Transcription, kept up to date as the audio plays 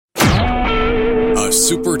a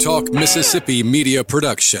Super Talk Mississippi media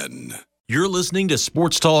production. You're listening to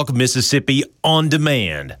Sports Talk Mississippi On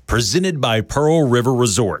Demand, presented by Pearl River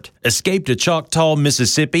Resort. Escape to Choctaw,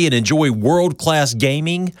 Mississippi and enjoy world-class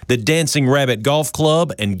gaming, the Dancing Rabbit Golf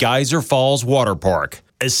Club, and Geyser Falls Water Park.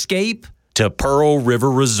 Escape to Pearl River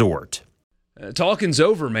Resort. Talking's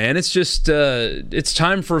over, man. It's just it's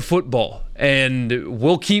time for football, and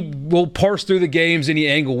we'll parse through the games any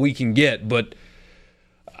angle we can get, but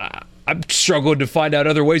I've struggled to find out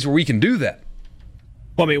other ways where we can do that.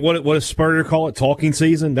 Well, I mean, what does Spurrier call it? Talking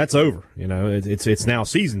season? That's over. You know, it's now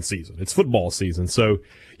season. It's football season. So,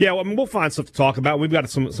 yeah, I mean, we'll find stuff to talk about. We've got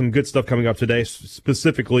some good stuff coming up today,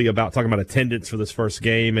 specifically about talking about attendance for this first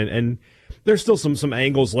game, and there's still some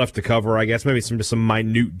angles left to cover, I guess, maybe some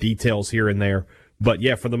minute details here and there. But,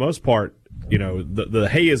 yeah, for the most part, you know, the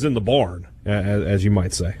hay is in the barn, as you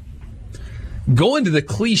might say. Going to the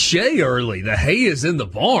cliche early, the hay is in the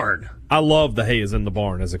barn. I love the hay is in the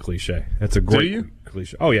barn as a cliche. That's a great Do you?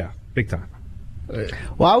 cliche. Oh, yeah, big time.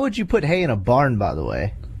 Why would you put hay in a barn, by the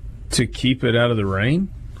way? To keep it out of the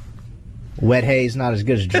rain? Wet hay is not as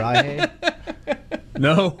good as dry hay?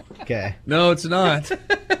 No. Okay. No, it's not.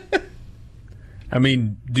 I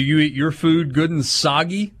mean, do you eat your food good and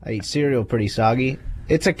soggy? I eat cereal pretty soggy.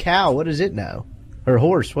 It's a cow. What does it know? Or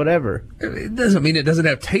horse, whatever. It doesn't mean it doesn't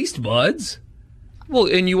have taste buds. Well,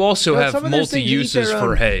 and you also Well, have some of those things eat multi-uses their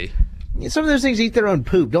for own- hay. Some of those things eat their own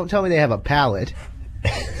poop. Don't tell me they have a palate.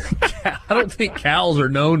 I don't think cows are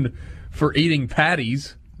known for eating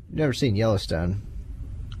patties. Never seen Yellowstone.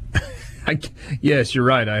 Yes, you're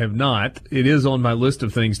right. I have not. It is on my list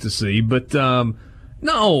of things to see, but no.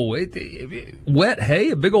 Wet hay,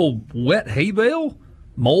 a big old wet hay bale,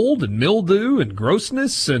 mold and mildew and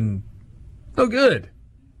grossness, and no good.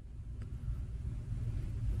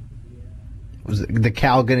 Was the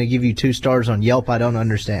cow going to give you 2 stars on Yelp? I don't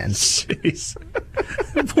understand. Jeez,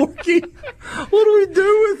 Porky, what do we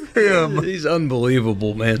do with him? He's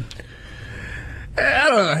unbelievable, man. I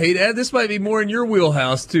don't know. Hey, Dad, this might be more in your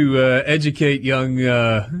wheelhouse to educate young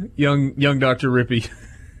Dr. Rippey.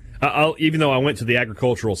 Even though I went to the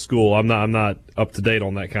agricultural school, I'm not up to date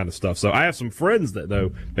on that kind of stuff. So I have some friends that,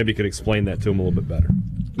 though, maybe could explain that to them a little bit better.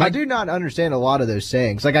 I do not understand a lot of those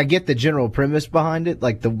sayings. Like, I get the general premise behind it,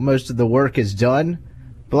 like most of the work is done.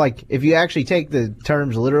 But, like, if you actually take the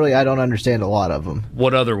terms literally, I don't understand a lot of them.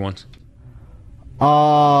 What other ones?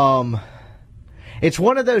 It's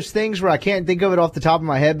one of those things where I can't think of it off the top of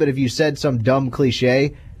my head, but if you said some dumb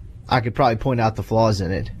cliche, I could probably point out the flaws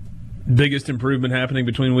in it. Biggest improvement happening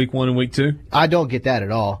between week 1 and week 2? I don't get that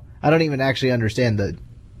at all. I don't even actually understand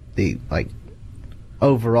the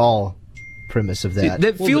overall premise of that.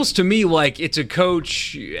 That feels to me like it's a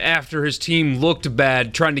coach after his team looked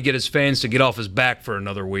bad trying to get his fans to get off his back for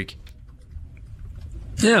another week.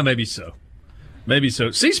 Yeah, maybe so. Maybe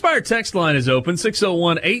so. C-Spire text line is open,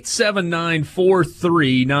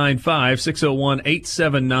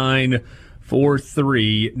 601-879-4395,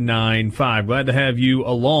 601-879-4395. Glad to have you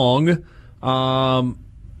along.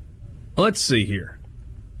 Let's see here.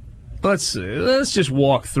 Let's just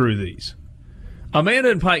walk through these. Amanda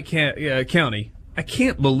in Pike County, I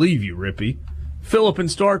can't believe you, Rippy. Philip in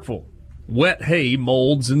Starkville, wet hay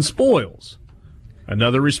molds and spoils.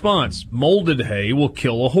 Another response, molded hay will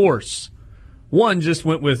kill a horse. One just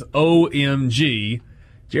went with OMG.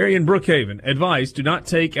 Jerry in Brookhaven, advice, do not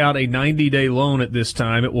take out a 90-day loan at this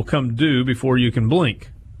time. It will come due before you can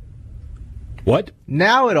blink. What?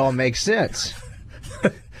 Now it all makes sense.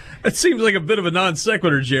 That seems like a bit of a non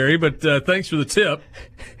sequitur, Jerry, but thanks for the tip.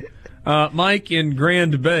 Mike in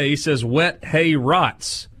Grand Bay says wet hay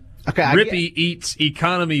rots. Okay, Rippy eats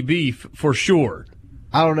economy beef for sure.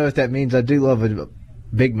 I don't know what that means. I do love a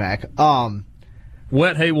Big Mac.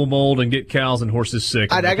 Wet hay will mold and get cows and horses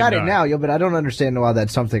sick. I got it now, but I don't understand why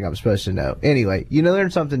that's something I'm supposed to know. Anyway, you learn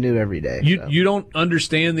something new every day. You don't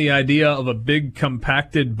understand the idea of a big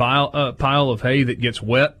compacted pile of hay that gets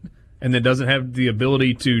wet and that doesn't have the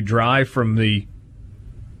ability to dry from the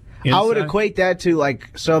inside? I would equate that to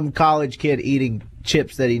like some college kid eating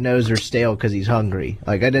chips that he knows are stale because he's hungry.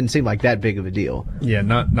 Like, that didn't seem like that big of a deal. Yeah,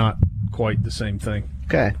 not quite the same thing.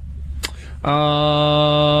 Okay.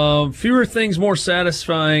 Fewer things more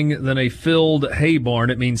satisfying than a filled hay barn.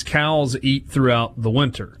 It means cows eat throughout the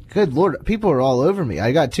winter. Good Lord, people are all over me.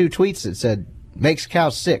 I got 2 tweets that said, makes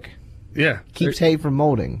cows sick. Yeah. Keeps hay from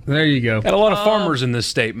molding. There you go. Got a lot of farmers in this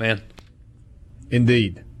state, man.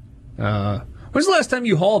 Indeed. When's the last time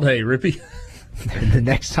you hauled hay, Rippy? The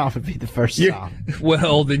next time would be the first time.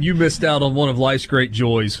 Well, then you missed out on one of life's great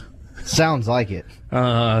joys. Sounds like it.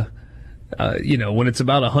 When it's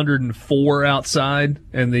about 104 outside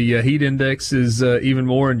and the heat index is even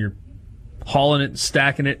more and you're hauling it and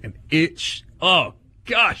stacking it and itch. Oh,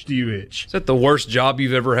 gosh, do you itch. Is that the worst job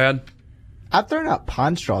you've ever had? I've thrown out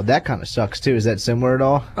pine straw. That kind of sucks, too. Is that similar at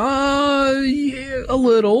all? Yeah, a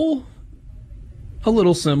little. A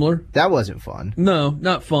little similar. That wasn't fun. No,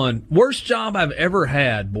 not fun. Worst job I've ever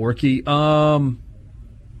had, Borky. I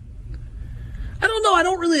don't know. I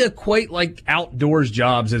don't really equate like outdoors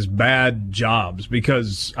jobs as bad jobs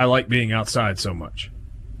because I like being outside so much.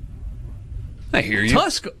 I hear you.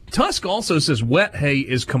 Tusk also says wet hay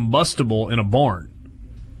is combustible in a barn.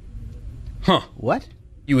 Huh. What?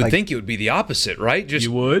 You would think it would be the opposite, right?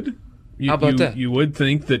 You would. How about that? You would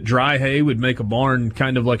think that dry hay would make a barn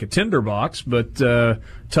kind of like a tinderbox, but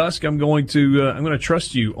Tusk, I'm going to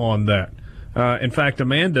trust you on that. In fact,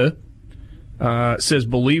 Amanda says,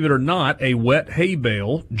 believe it or not, a wet hay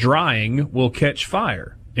bale drying will catch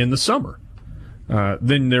fire in the summer.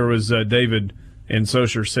 Then there was David in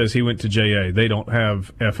Socher says he went to JA. They don't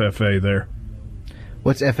have FFA there.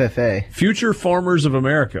 What's FFA? Future Farmers of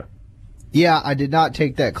America. Yeah, I did not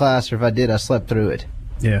take that class, or if I did, I slept through it.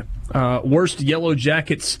 Yeah. Worst yellow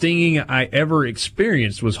jacket stinging I ever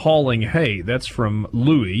experienced was hauling hay. That's from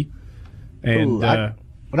Louie. And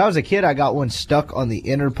when I was a kid, I got one stuck on the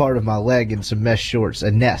inner part of my leg in some mesh shorts.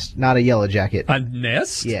 A nest, not a yellow jacket. A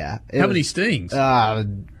nest? Yeah. How many stings?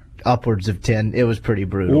 Upwards of 10. It was pretty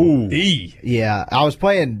brutal. Ooh. Yeah. I was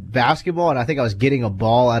playing basketball, and I think I was getting a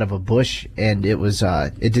ball out of a bush, and it was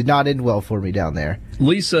it did not end well for me down there.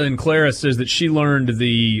 Lisa and Clara says that she learned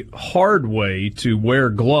the hard way to wear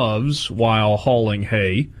gloves while hauling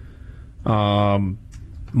hay.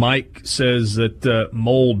 Mike says that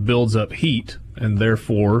mold builds up heat and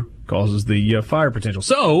therefore causes the fire potential.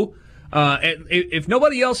 So, if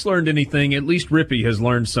nobody else learned anything, at least Rippy has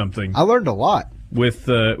learned something. I learned a lot with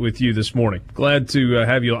you this morning. Glad to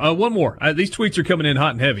have you. One more. These tweets are coming in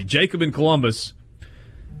hot and heavy. Jacob in Columbus,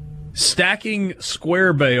 stacking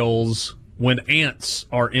square bales when ants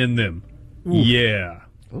are in them. Ooh. Yeah.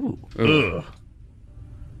 Ooh. Ugh.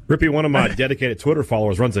 Rippy, one of my dedicated Twitter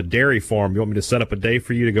followers runs a dairy farm. You want me to set up a day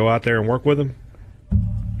for you to go out there and work with him?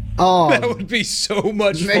 That would be so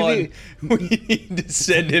much fun. We need to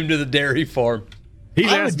send him to the dairy farm.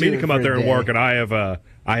 He's asked me to come out there and work, and I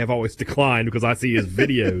have always declined because I see his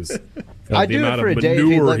videos. I'd do it for a day if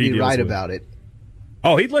he'd let me write about it.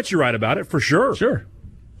 Oh, he'd let you write about it for sure. Sure.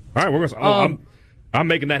 All right, we're going. I'm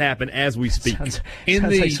making that happen as we speak. Sounds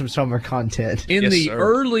like some summer content. In the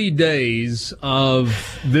early days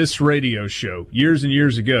of this radio show, years and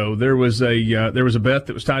years ago, there was a bet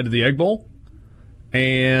that was tied to the Egg Bowl,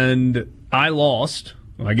 and I lost.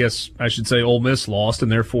 I guess I should say Ole Miss lost, and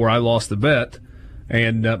therefore I lost the bet.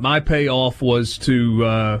 And my payoff was to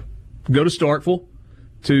go to Starkville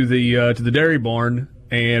to the dairy barn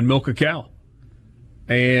and milk a cow,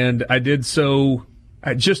 and I did so.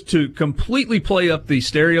 Just to completely play up the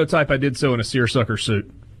stereotype, I did so in a seersucker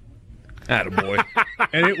suit. Attaboy.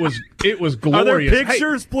 And it was glorious. Are there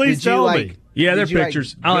pictures? Please tell me. Yeah, they're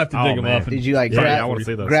pictures. I'll have to dig them up. Did you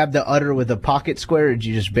grab the udder with a pocket square, or did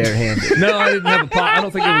you just barehanded? No, I didn't have I don't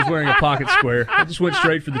think I was wearing a pocket square. I just went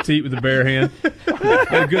straight for the teat with the bare hand.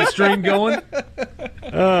 Had a good stream going.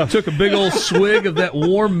 Took a big old swig of that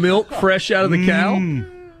warm milk fresh out of the cow.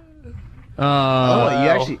 You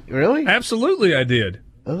actually really? Absolutely, I did.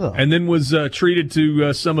 Ugh. And then was treated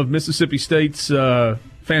to some of Mississippi State's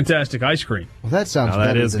fantastic ice cream. Well, that sounds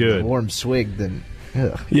better is than good. the warm swig. Than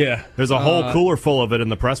yeah, there's a whole cooler full of it in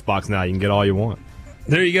the press box now. You can get all you want.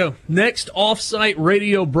 There you go. Next off-site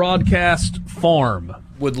radio broadcast farm.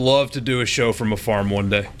 Would love to do a show from a farm one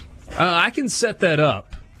day. I can set that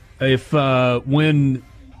up if when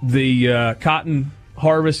the cotton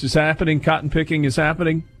harvest is happening, cotton picking is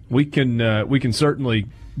happening. We can certainly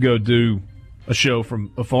go do a show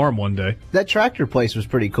from a farm one day. That tractor place was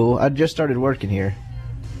pretty cool. I just started working here.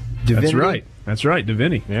 Divinity? That's right,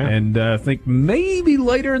 Divinity. Yeah. And I think maybe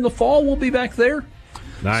later in the fall we'll be back there.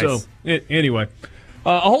 Nice. So anyway,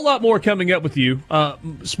 a whole lot more coming up with you,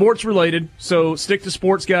 sports related. So stick to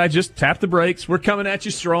Sports Guy. Just tap the brakes. We're coming at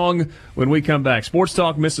you strong when we come back. Sports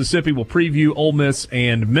Talk Mississippi will preview Ole Miss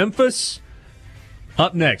and Memphis.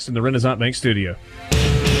 Up next in the Renaissance Bank studio.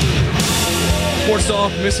 Sports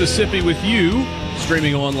Talk Mississippi with you,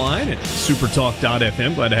 streaming online at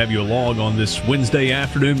supertalk.fm. Glad to have you along on this Wednesday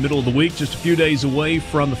afternoon, middle of the week, just a few days away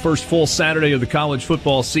from the first full Saturday of the college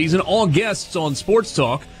football season. All guests on Sports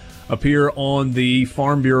Talk appear on the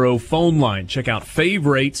Farm Bureau phone line. Check out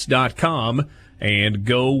favorites.com and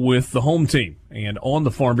go with the home team. And on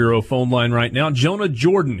the Farm Bureau phone line right now, Jonah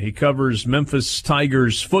Jordan. He covers Memphis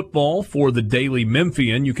Tigers football for the Daily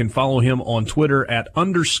Memphian. You can follow him on Twitter at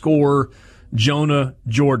 _Jonah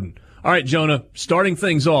Jordan. All right, Jonah, starting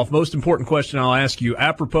things off, most important question I'll ask you,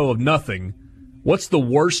 apropos of nothing, what's the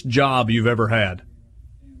worst job you've ever had?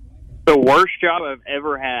 The worst job I've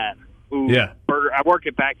ever had? Ooh, Yeah. Burger. I work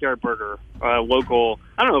at Backyard Burger, local.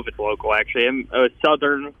 I don't know if it's local, actually. I'm a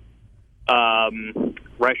southern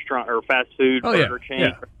restaurant or fast food burger chain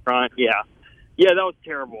restaurant. Yeah, that was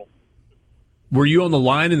terrible. Were you on the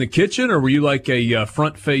line in the kitchen, or were you like a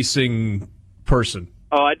front-facing person?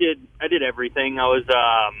 Oh, I did everything. I was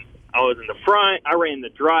in the front. I ran the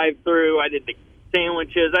drive-through. I did the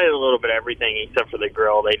sandwiches. I did a little bit of everything except for the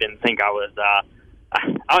grill. They didn't think I was.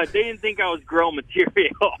 They didn't think I was grill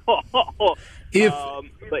material. But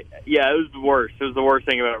yeah, it was the worst. It was the worst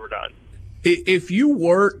thing I've ever done. If you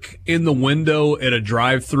work in the window at a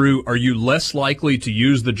drive-through, are you less likely to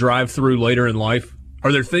use the drive-through later in life?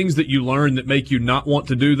 Are there things that you learn that make you not want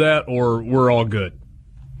to do that, or we're all good?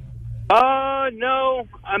 No.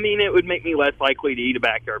 I mean, it would make me less likely to eat a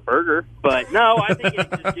Backyard Burger. But no, I think it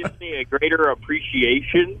just gives me a greater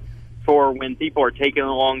appreciation for when people are taking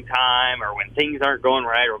a long time, or when things aren't going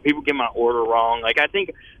right, or people get my order wrong. Like, I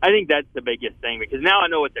think that's the biggest thing, because now I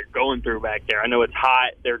know what they're going through back there. I know it's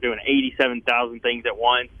hot. They're doing 87,000 things at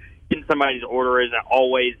once. Getting somebody's order isn't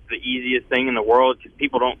always the easiest thing in the world, because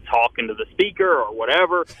people don't talk into the speaker or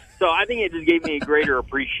whatever. So I think it just gave me a greater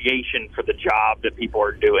appreciation for the job that people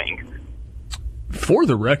are doing. For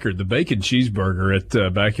the record, the bacon cheeseburger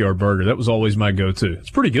at Backyard Burger, that was always my go-to. It's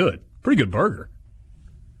pretty good. Pretty good burger.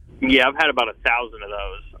 Yeah, I've had about 1,000 of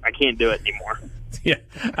those. I can't do it anymore. Yeah,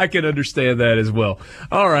 I can understand that as well.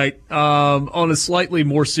 All right, on a slightly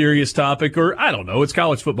more serious topic, or I don't know, it's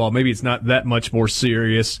college football. Maybe it's not that much more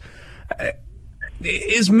serious.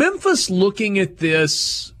 Is Memphis looking at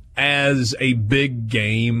this as a big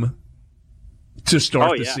game to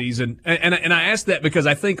start the season? And I ask that because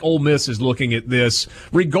I think Ole Miss is looking at this,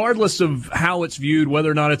 regardless of how it's viewed,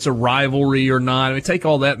 whether or not it's a rivalry or not. I mean, take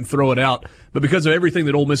all that and throw it out. But because of everything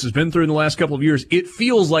that Ole Miss has been through in the last couple of years, it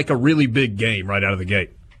feels like a really big game right out of the gate.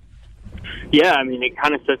 Yeah, I mean, it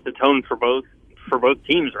kind of sets the tone for both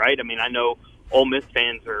teams, right? I mean, I know Ole Miss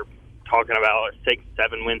fans are talking about a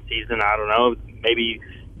 6-7 win season. I don't know. Maybe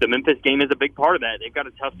the Memphis game is a big part of that. They've got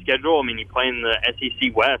a tough schedule. I mean, you play in the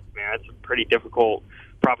SEC West, man. That's a pretty difficult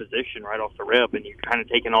proposition right off the rip, and you're kind of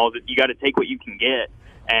taking all that. You got to take what you can get,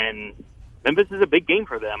 and Memphis is a big game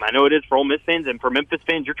for them. I know it is for Ole Miss fans, and for Memphis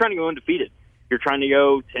fans, you're trying to go undefeated. You're trying to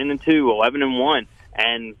go 10-2, 11-1,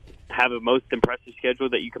 and have a most impressive schedule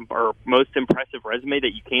that you can, or most impressive resume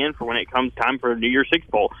that you can for when it comes time for a New Year's Six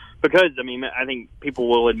Bowl. Because, I mean, I think people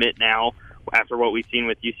will admit now, after what we've seen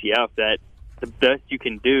with UCF, that the best you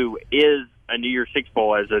can do is a New Year's Six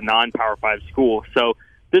Bowl as a non-Power 5 school. So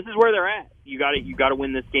this is where they're at. You got to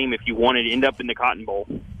win this game if you want to end up in the Cotton Bowl.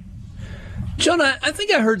 John, I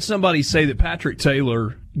think I heard somebody say that Patrick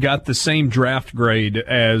Taylor got the same draft grade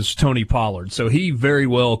as Tony Pollard, so he very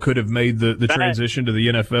well could have made the transition to the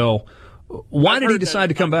NFL. Why did he decide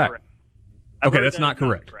to come back? Okay, that's not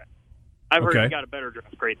correct. I've heard he got a better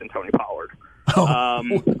draft grade than Tony Pollard.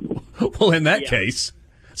 Well, in that case.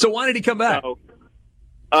 So why did he come back?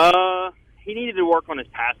 He needed to work on his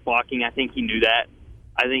pass blocking. I think he knew that.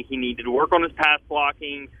 I think he needed to work on his pass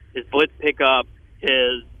blocking, his blitz pickup,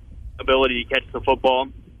 his ability to catch the football.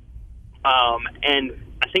 And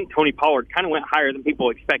I think Tony Pollard kind of went higher than people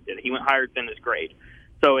expected. He went higher than his grade.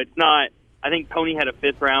 So it's not – I think Tony had a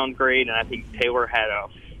 5th-round grade, and I think Taylor had a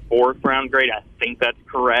 4th-round grade. I think that's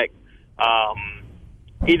correct.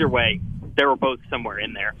 Either way, they were both somewhere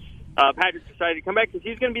in there. Patrick decided to come back because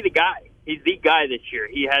he's going to be the guy. He's the guy this year.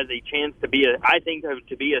 He has a chance to be a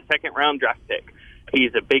 2nd-round draft pick.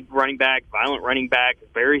 He's a big running back, violent running back,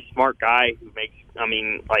 a very smart guy who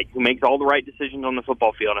makes all the right decisions on the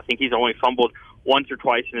football field. I think he's only fumbled once or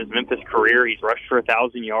twice in his Memphis career. He's rushed for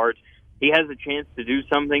 1,000 yards. He has a chance to do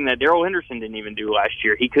something that Darrell Henderson didn't even do last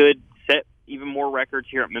year. He could set even more records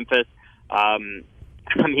here at Memphis.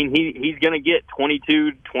 He's going to get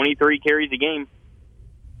 22, 23 carries a game.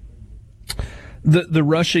 The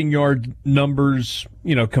rushing yard numbers,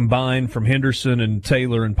 combined from Henderson and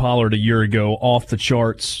Taylor and Pollard a year ago, off the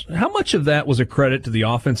charts. How much of that was a credit to the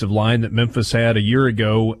offensive line that Memphis had a year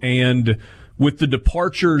ago? And with the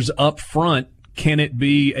departures up front, can it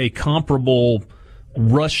be a comparable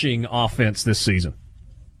rushing offense this season?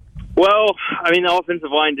 Well, the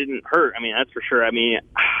offensive line didn't hurt. That's for sure.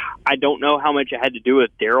 I don't know how much it had to do with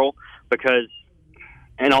Darrell because,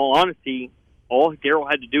 in all honesty, all Darrell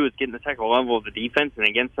had to do was get in the technical level of the defense, and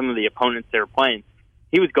against some of the opponents they were playing,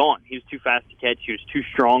 he was gone. He was too fast to catch. He was too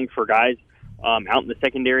strong for guys out in the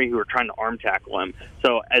secondary who were trying to arm tackle him.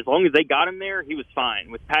 So as long as they got him there, he was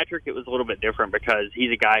fine. With Patrick, it was a little bit different because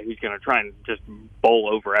he's a guy who's going to try and just bowl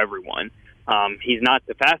over everyone. He's not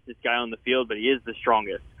the fastest guy on the field, but he is the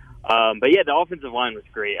strongest. But yeah, the offensive line was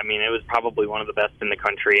great. I mean, it was probably one of the best in the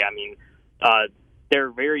country. I mean,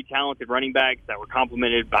 they're very talented running backs that were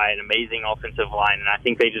complemented by an amazing offensive line, and I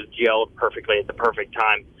think they just gelled perfectly at the perfect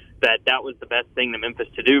time. That was the best thing that Memphis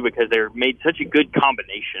to do because they made such a good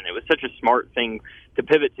combination. It was such a smart thing to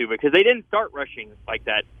pivot to because they didn't start rushing like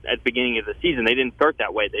that at the beginning of the season. They didn't start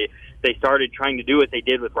that way. They started trying to do what they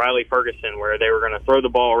did with Riley Ferguson, where they were going to throw the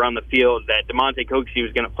ball around the field, that DeMonte Coxie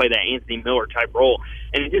was going to play that Anthony Miller type role,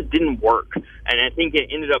 and it just didn't work. And I think it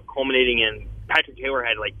ended up culminating in Patrick Taylor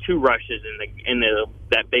had like 2 rushes in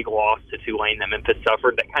that big loss to Tulane that Memphis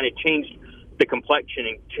suffered that kind of changed the complexion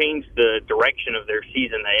and changed the direction of their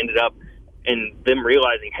season. That ended up in them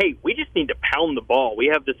realizing, hey, we just need to pound the ball.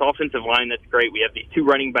 We have this offensive line that's great. We have these 2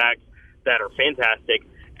 running backs that are fantastic,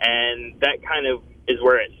 and that kind of is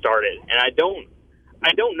where it started. And I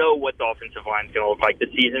don't know what the offensive line is going to look like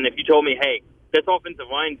this season. If you told me, hey, this offensive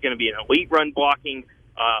line is going to be an elite run blocking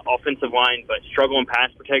offensive line, but struggle in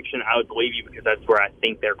pass protection, I would believe you because that's where I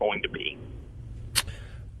think they're going to be.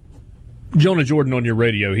 Jonah Jordan on your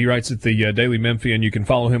radio. He writes at the Daily Memphian. You can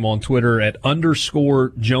follow him on Twitter at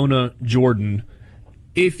 _Jonah Jordan.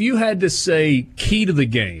 If you had to say key to the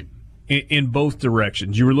game in both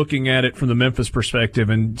directions, you were looking at it from the Memphis perspective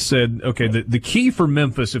and said, okay, the key for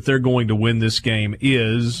Memphis if they're going to win this game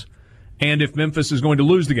is, and if Memphis is going to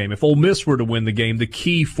lose the game, if Ole Miss were to win the game, the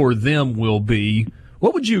key for them will be,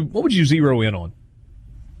 what would you zero in on?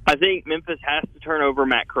 I think Memphis has to turn over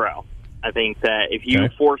Matt Corral. I think that if you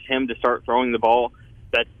force him to start throwing the ball,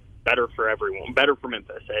 that's better for everyone, better for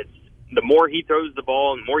Memphis. The more he throws the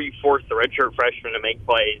ball and the more you force the redshirt freshman to make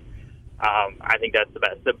plays, I think that's the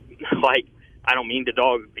best. I don't mean to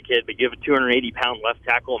dog the kid, but you have a 280-pound left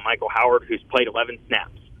tackle, Michael Howard, who's played 11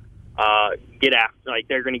 snaps. Get after,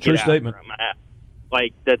 they're going to get after him.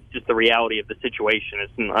 That's just the reality of the situation.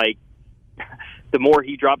 It's like the more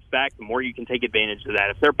he drops back, the more you can take advantage of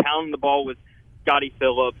that. If they're pounding the ball with Scotty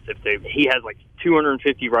Phillips, he has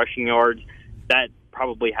 250 rushing yards, that's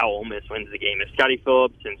probably how Ole Miss wins the game. If Scotty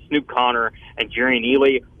Phillips and Snoop Connor and Jerrion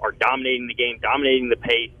Ealy are dominating the game, dominating the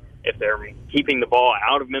pace, if they're keeping the ball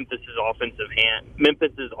out of Memphis's offensive hands,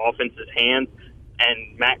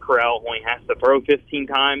 and Matt Corral only has to throw 15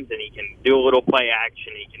 times, and he can do a little play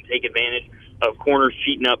action, he can take advantage of corners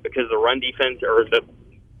cheating up because the run defense or the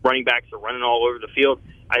running backs are running all over the field,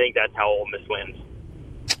 I think that's how Ole Miss wins.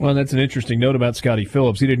 Well, that's an interesting note about Scotty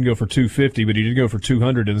Phillips. He didn't go for 250, but he did go for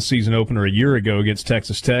 200 in the season opener a year ago against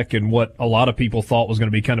Texas Tech, and what a lot of people thought was going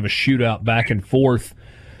to be kind of a shootout back and forth.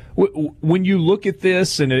 When you look at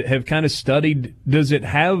this and have kind of studied, does it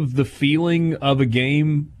have the feeling of a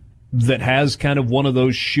game that has kind of one of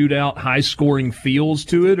those shootout, high-scoring feels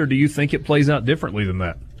to it, or do you think it plays out differently than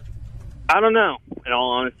that? I don't know, in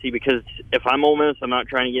all honesty, because if I'm Ole Miss, I'm not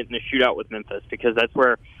trying to get in a shootout with Memphis because that's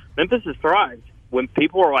where Memphis has thrived. When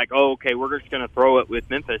people are like, oh, okay, we're just going to throw it with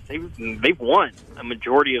Memphis, they've won a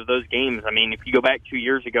majority of those games. I mean, if you go back 2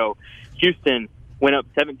 years ago, Houston went up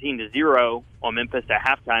 17-0 on Memphis at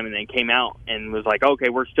halftime and then came out and was like, okay,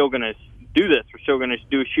 we're still going to do this. We're still going to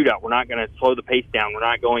do a shootout. We're not going to slow the pace down. We're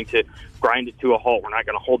not going to grind it to a halt. We're not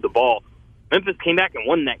going to hold the ball. Memphis came back and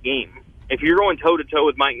won that game. If you're going toe-to-toe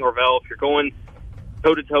with Mike Norvell, if you're going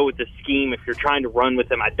toe-to-toe with the scheme, if you're trying to run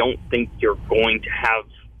with him, I don't think you're going to have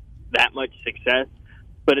that much success,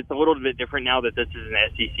 but it's a little bit different now that this is an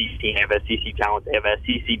SEC team. They have SEC talent. They have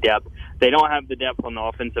SEC depth. They don't have the depth on the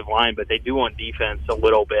offensive line, but they do on defense a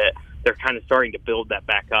little bit. They're kind of starting to build that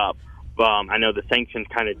back up. I know the sanctions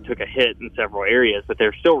kind of took a hit in several areas, but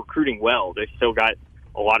they're still recruiting well. They've still got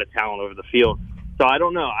a lot of talent over the field. So I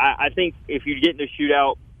don't know. I think if you get in a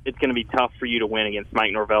shootout, it's going to be tough for you to win against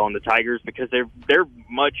Mike Norvell and the Tigers because they're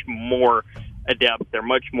much more adept. They're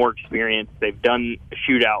much more experienced. They've done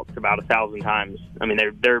shootouts about 1,000 times. I mean,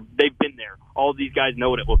 they've been there. All of these guys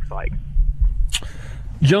know what it looks like.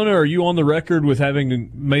 Jonah, are you on the record with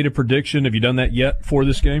having made a prediction? Have you done that yet for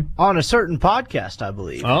this game? On a certain podcast, I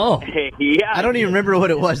believe. Oh. Yeah. I don't even remember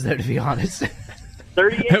what it was, though, to be honest.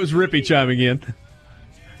 That was Rippy chiming in.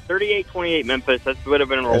 38-28 Memphis. That's what I've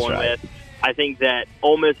been rolling with. I think that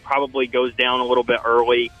Ole Miss probably goes down a little bit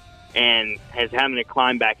early and is having to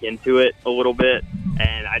climb back into it a little bit.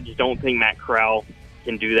 And I just don't think Matt Corral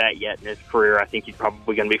can do that yet in his career. I think he's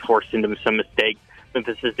probably going to be forced into some mistakes.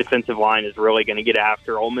 Memphis's defensive line is really going to get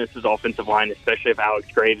after Ole Miss's offensive line, especially if Alex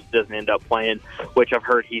Graves doesn't end up playing, which I've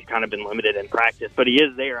heard he's kind of been limited in practice. But he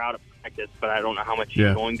is there out of practice, but I don't know how much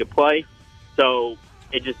he's going to play. So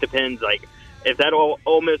it just depends. Like, if that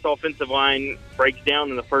Ole Miss offensive line breaks down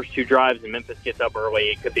in the first 2 drives and Memphis gets up early,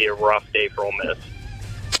 it could be a rough day for Ole Miss.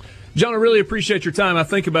 John, I really appreciate your time. I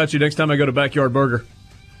think about you next time I go to Backyard Burger.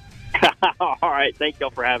 All right. Thank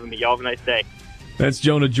y'all for having me. Y'all have a nice day. That's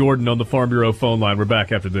Jonah Jordan on the Farm Bureau phone line. We're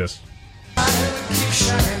back after this.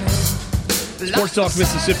 Sports Talk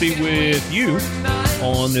Mississippi with you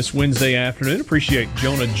on this Wednesday afternoon. Appreciate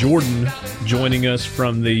Jonah Jordan joining us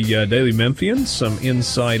from the Daily Memphian. Some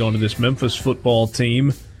insight onto this Memphis football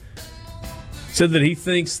team. Said that he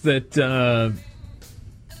thinks that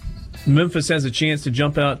Memphis has a chance to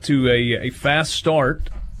jump out to a fast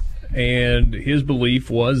start, and his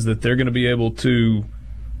belief was that they're going to be able to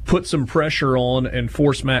put some pressure on and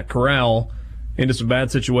force Matt Corral into some bad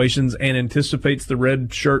situations, and anticipates the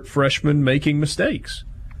red shirt freshman making mistakes,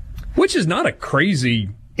 which is not a crazy...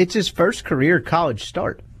 It's his first career college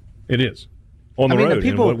start. It is. On the road,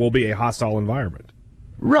 in what will be a hostile environment.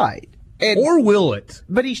 Right. And, or will it?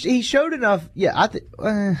 But he showed enough. Yeah, I think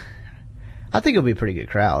it'll be a pretty good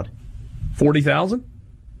crowd. 40,000?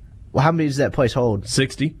 Well, how many does that place hold?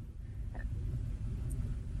 60.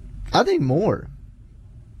 I think more.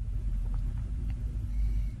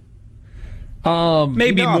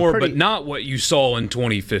 Maybe more, pretty... but not what you saw in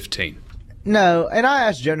 2015. No, and I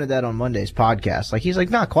asked Jonah that on Monday's podcast. He's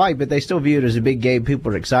like, not quite, but they still view it as a big game.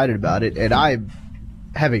 People are excited about it, and I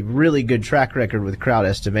have a really good track record with crowd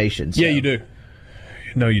estimation. So. Yeah, you do.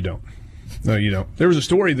 No, you don't. No, you don't. There was a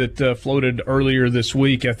story that floated earlier this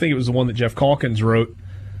week. I think it was the one that Jeff Calkins wrote.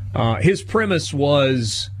 His premise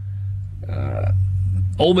was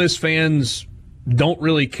Ole Miss fans don't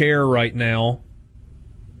really care right now.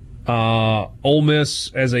 Ole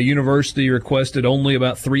Miss, as a university, requested only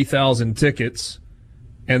about 3,000 tickets,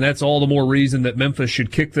 and that's all the more reason that Memphis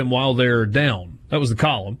should kick them while they're down. That was the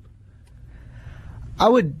column. I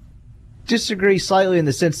would disagree slightly in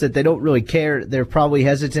the sense that they don't really care. They're probably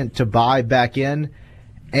hesitant to buy back in,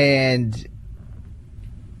 and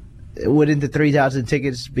wouldn't the 3,000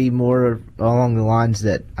 tickets be more along the lines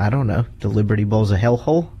that, I don't know, the Liberty Bowl's a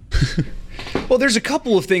hellhole? Well, there's a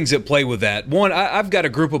couple of things that play with that. One, I've got a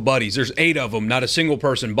group of buddies. There's 8 of them. Not a single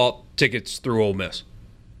person bought tickets through Ole Miss.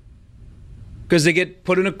 Because they get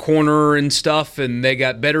put in a corner and stuff, and they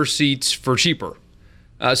got better seats for cheaper.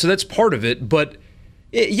 So that's part of it. But,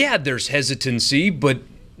 yeah, there's hesitancy. But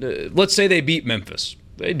let's say they beat Memphis.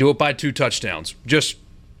 They do it by 2 touchdowns, just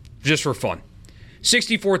for fun.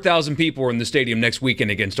 64,000 people are in the stadium next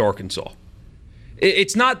weekend against Arkansas.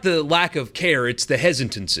 It's not the lack of care, it's the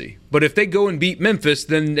hesitancy. But if they go and beat Memphis,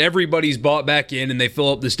 then everybody's bought back in and they fill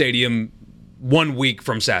up the stadium 1 week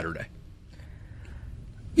from Saturday.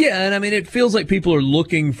 Yeah, and I mean, it feels like people are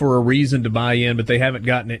looking for a reason to buy in, but they haven't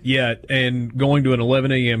gotten it yet. And going to an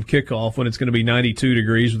 11 a.m. kickoff when it's going to be 92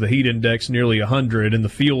 degrees with a heat index nearly 100 and the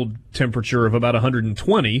field temperature of about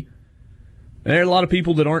 120, there are a lot of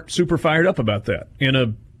people that aren't super fired up about that in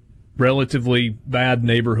a relatively bad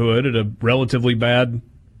neighborhood at a relatively bad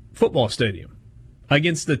football stadium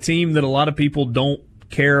against the team that a lot of people don't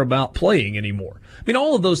care about playing anymore. I mean,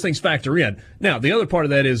 all of those things factor in. Now, the other part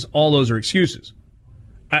of that is all those are excuses.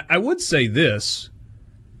 I would say this,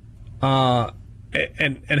 and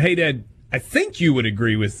hey, Dad, I think you would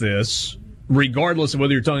agree with this, regardless of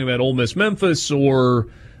whether you're talking about Ole Miss Memphis or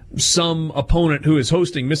some opponent who is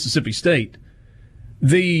hosting Mississippi State.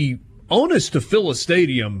 The onus to fill a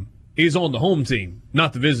stadium is on the home team,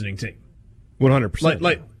 not the visiting team.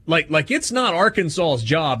 100%. Like it's not Arkansas's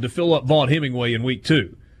job to fill up Vaught Hemingway in week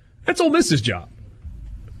 2. That's Ole Miss's job.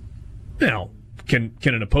 Now, can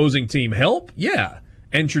an opposing team help? Yeah.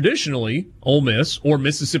 And traditionally, Ole Miss or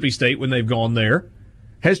Mississippi State, when they've gone there,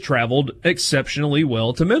 has traveled exceptionally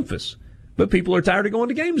well to Memphis. But people are tired of going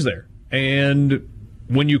to games there. And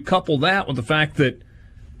when you couple that with the fact that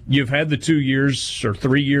you've had the 2 years or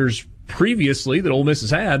 3 years previously that Ole Miss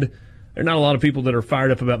has had, there are not a lot of people that are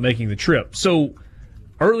fired up about making the trip. So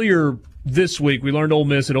earlier this week, we learned Ole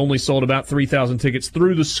Miss had only sold about 3,000 tickets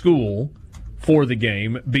through the school for the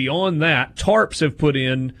game. Beyond that, tarps have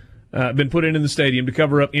been put in the stadium to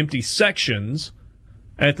cover up empty sections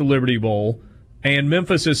at the Liberty Bowl, and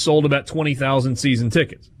Memphis has sold about 20,000 season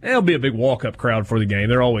tickets. There'll be a big walk-up crowd for the game.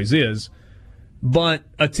 There always is. But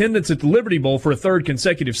attendance at the Liberty Bowl for a 3rd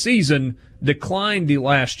consecutive season declined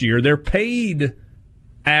last year. Their paid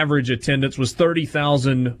average attendance was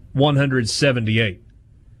 30,178.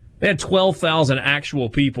 They had 12,000 actual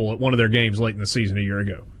people at one of their games late in the season a year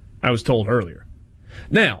ago, I was told earlier.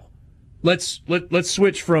 Now, let's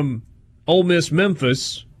switch from Ole Miss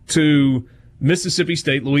Memphis to Mississippi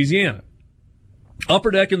State, Louisiana.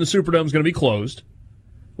 Upper Deck in the Superdome is going to be closed,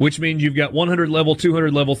 which means you've got 100 level,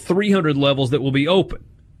 200 level, 300 levels that will be open.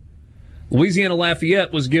 Louisiana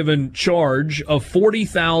Lafayette was given charge of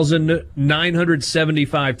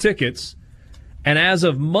 40,975 tickets, and as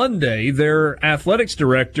of Monday, their athletics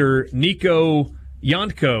director, Nico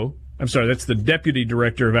Yontko, that's the deputy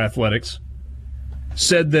director of athletics,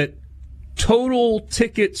 said that total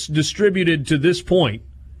tickets distributed to this point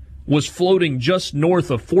was floating just north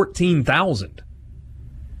of 14,000.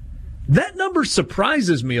 That number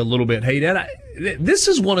surprises me a little bit, hey, Dad. This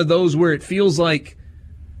is one of those where it feels like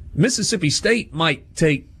Mississippi State might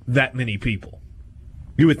take that many people.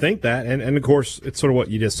 You would think that, and of course, it's sort of what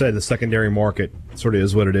you just said. The secondary market sort of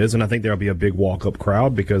is what it is, and I think there'll be a big walk-up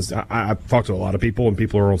crowd because I've talked to a lot of people, and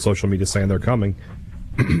people are on social media saying they're coming.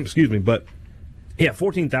 Excuse me, but yeah,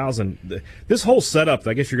 14,000. This whole setup,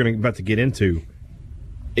 I guess you're about to get into,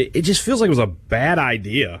 it just feels like it was a bad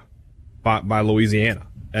idea by Louisiana,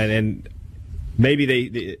 and maybe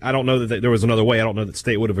they I don't know that there was another way. I don't know that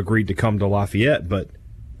State would have agreed to come to Lafayette, but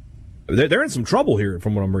they're in some trouble here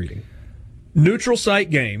from what I'm reading. Neutral site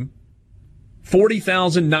game,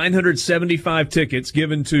 40,975 tickets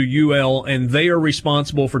given to UL, and they are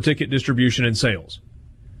responsible for ticket distribution and sales.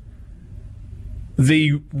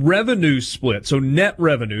 The revenue split, so net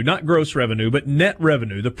revenue, not gross revenue, but net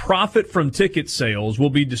revenue, the profit from ticket sales will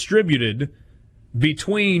be distributed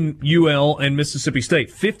between UL and Mississippi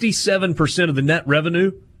State. 57% of the net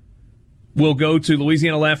revenue will go to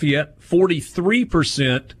Louisiana Lafayette,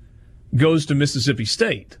 43% goes to Mississippi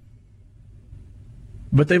State.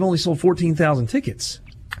 But they've only sold 14,000 tickets.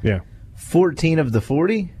 Yeah. 14 of the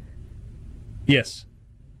 40? Yes.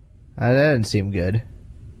 That doesn't seem good.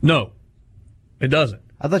 No, it doesn't.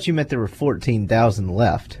 I thought you meant there were 14,000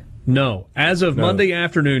 left. No. As of Monday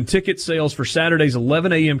afternoon, ticket sales for Saturday's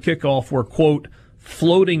 11 a.m. kickoff were, quote,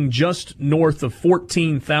 floating just north of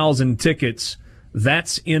 14,000 tickets.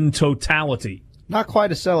 That's in totality. Not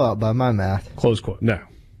quite a sellout by my math. Close quote. No.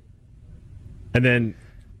 And then,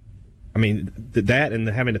 I mean, that and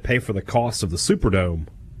having to pay for the cost of the Superdome.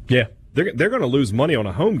 Yeah. They're going to lose money on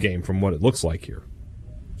a home game from what it looks like here.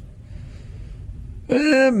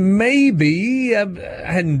 Maybe. I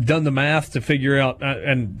hadn't done the math to figure out,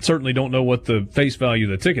 and certainly don't know what the face value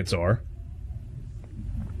of the tickets are.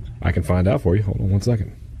 I can find out for you. Hold on one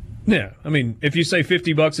second. Yeah. I mean, if you say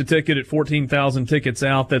 $50 a ticket at 14,000 tickets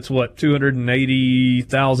out, that's what,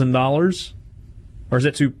 $280,000? Or is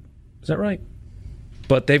that right?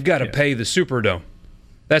 But they've got to pay the Superdome.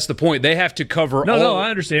 That's the point. They have to cover all. No, I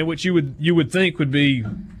understand. What you would think would be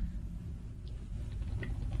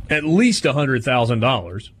at least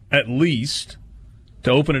 $100,000, at least,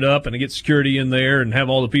 to open it up and to get security in there and have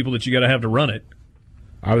all the people that you got to have to run it.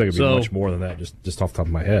 I think it'd be much more than that, just off the top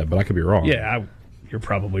of my head, but I could be wrong. Yeah, you're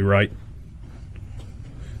probably right.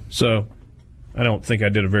 So, I don't think I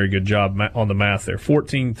did a very good job on the math there.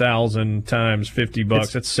 14,000 times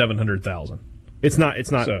 $50, that's 700,000. It's not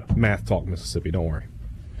Math Talk Mississippi. Don't worry.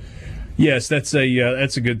 Yes, that's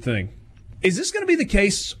a good thing. Is this going to be the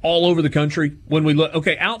case all over the country when we look?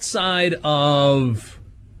 Okay, outside of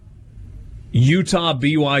Utah,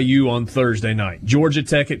 BYU on Thursday night, Georgia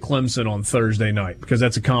Tech at Clemson on Thursday night because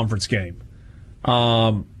that's a conference game.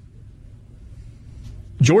 Georgia,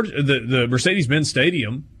 the Mercedes-Benz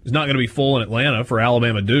Stadium is not going to be full in Atlanta for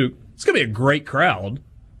Alabama Duke. It's going to be a great crowd,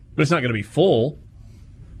 but it's not going to be full.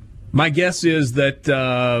 My guess is that,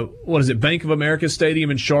 Bank of America Stadium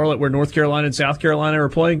in Charlotte where North Carolina and South Carolina are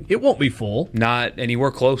playing, it won't be full. Not anywhere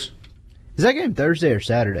close. Is that game Thursday or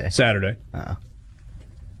Saturday? Saturday.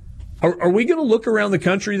 Are we going to look around the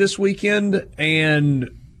country this weekend and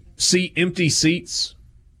see empty seats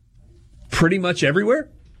pretty much everywhere?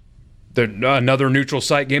 Another neutral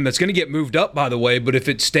site game that's going to get moved up, by the way, but if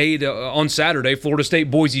it stayed on Saturday, Florida State,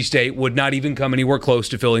 Boise State would not even come anywhere close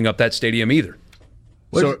to filling up that stadium either.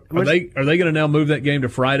 So are they going to now move that game to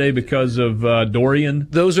Friday because of Dorian?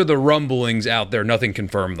 Those are the rumblings out there. Nothing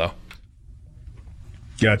confirmed, though.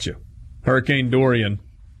 Gotcha. Hurricane Dorian.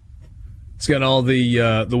 It's got all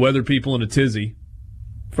the weather people in a tizzy.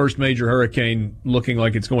 First major hurricane looking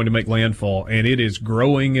like it's going to make landfall, and it is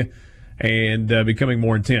growing and becoming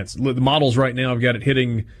more intense. The models right now have got it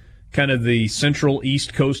hitting kind of the central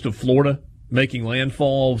east coast of Florida, making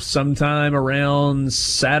landfall sometime around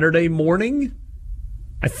Saturday morning,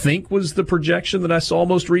 I think was the projection that I saw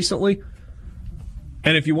most recently.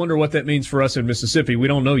 And if you wonder what that means for us in Mississippi, we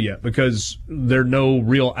don't know yet because there are no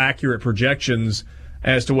real accurate projections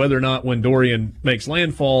as to whether or not when Dorian makes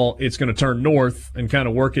landfall, it's going to turn north and kind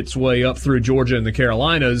of work its way up through Georgia and the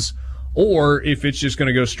Carolinas, or if it's just going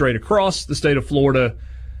to go straight across the state of Florida,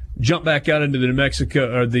 jump back out into the New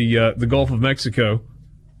Mexico or the Gulf of Mexico,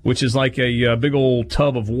 which is like a big old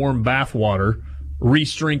tub of warm bath water,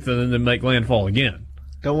 re-strengthen and then make landfall again.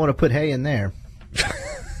 Don't want to put hay in there.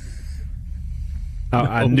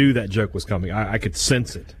 I knew that joke was coming. I could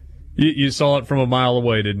sense it. You saw it from a mile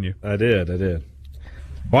away, didn't you? I did.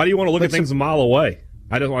 Why do you want to look at things a mile away?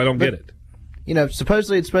 I don't get it. You know,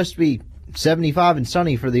 supposedly it's supposed to be 75 and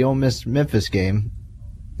sunny for the Ole Miss Memphis game.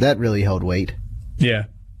 That really held weight. Yeah.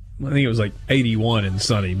 I think it was like 81 and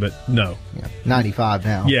sunny, but no. Yeah, 95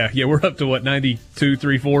 now. Yeah, we're up to what, 92,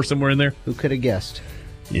 3, 4, somewhere in there? Who could have guessed?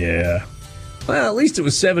 Yeah. Well, at least it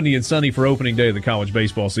was 70 and sunny for opening day of the college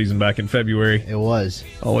baseball season back in February. It was.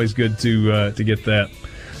 Always good to get that.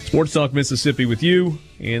 Sports Talk Mississippi with you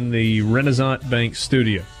in the Renaissance Bank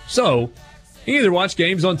studio. So, you can either watch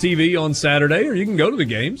games on TV on Saturday or you can go to the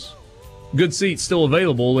games. Good seats still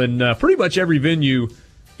available in pretty much every venue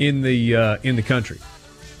in the country.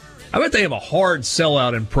 I bet they have a hard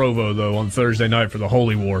sellout in Provo, though, on Thursday night for the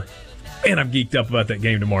Holy War. Man, I'm geeked up about that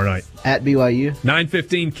game tomorrow night. At BYU?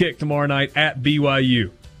 9:15 kick tomorrow night at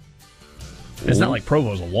BYU. It's not like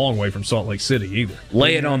Provo's a long way from Salt Lake City either.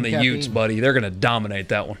 Lay it on the Utes, buddy. They're going to dominate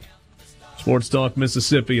that one. Sports Talk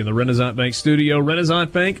Mississippi in the Renaissance Bank studio.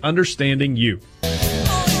 Renaissance Bank, understanding you.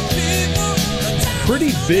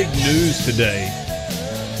 Pretty big news today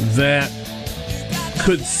that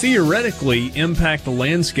could theoretically impact the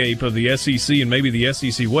landscape of the SEC and maybe the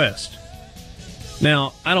SEC West.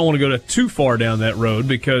 Now, I don't want to go too far down that road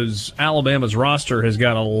because Alabama's roster has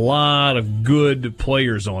got a lot of good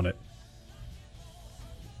players on it.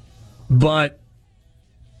 But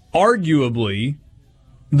arguably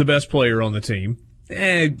the best player on the team,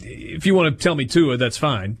 if you want to tell me Tua, that's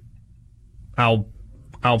fine. I'll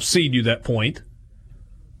cede you that point.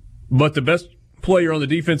 But the best player on the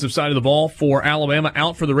defensive side of the ball for Alabama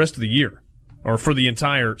out for the rest of the year or for the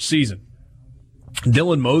entire season.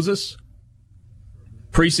 Dylan Moses,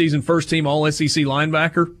 preseason first-team All-SEC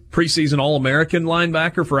linebacker, preseason All-American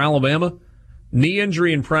linebacker for Alabama. Knee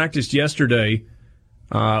injury in practice yesterday.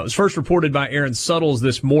 It was first reported by Aaron Suttles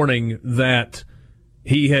this morning that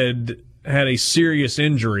he had a serious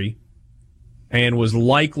injury and was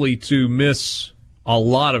likely to miss a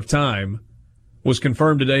lot of time. Was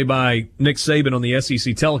confirmed today by Nick Saban on the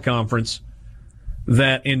SEC teleconference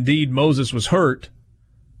that indeed Moses was hurt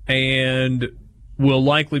and will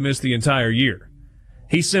likely miss the entire year.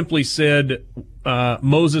 He simply said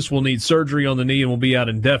Moses will need surgery on the knee and will be out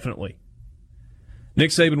indefinitely. Nick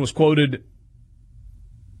Saban was quoted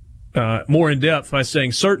more in depth by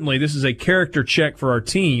saying, certainly this is a character check for our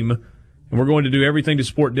team, and we're going to do everything to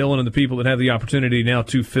support Dylan and the people that have the opportunity now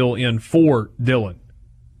to fill in for Dylan.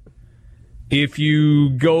 If you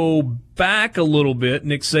go back a little bit,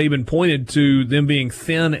 Nick Saban pointed to them being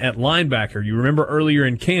thin at linebacker. You remember earlier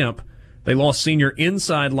in camp, they lost senior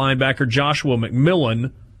inside linebacker Joshua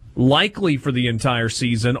McMillan, likely for the entire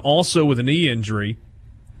season, also with a knee injury.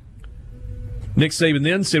 Nick Saban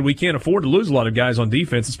then said, we can't afford to lose a lot of guys on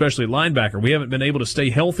defense, especially at linebacker. We haven't been able to stay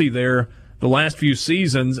healthy there the last few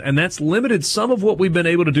seasons, and that's limited some of what we've been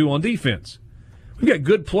able to do on defense. We've got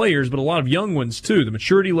good players, but a lot of young ones, too. The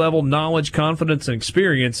maturity level, knowledge, confidence, and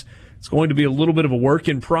experience, it's going to be a little bit of a work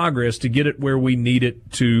in progress to get it where we need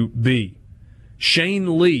it to be.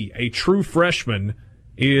 Shane Lee, a true freshman,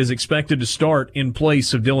 is expected to start in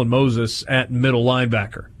place of Dylan Moses at middle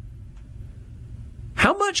linebacker.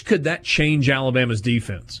 How much could that change Alabama's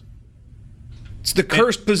defense? It's the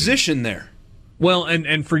cursed position there. Well,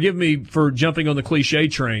 and forgive me for jumping on the cliche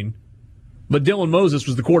train, but Dylan Moses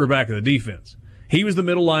was the quarterback of the defense. He was the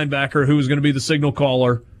middle linebacker who was going to be the signal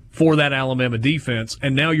caller for that Alabama defense,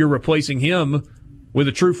 and now you're replacing him with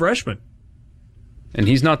a true freshman. And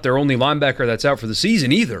he's not their only linebacker that's out for the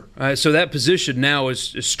season either. So that position now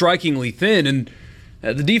is strikingly thin, and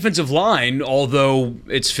the defensive line, although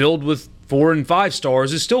it's filled with 4 and 5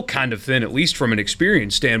 stars, is still kind of thin, at least from an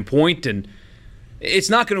experience standpoint, and it's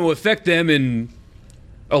not going to affect them in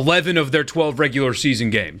 11 of their 12 regular season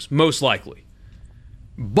games, most likely.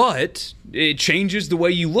 But it changes the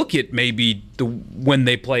way you look at maybe when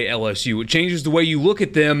they play LSU. It changes the way you look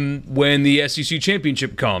at them when the SEC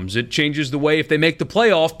championship comes. It changes the way if they make the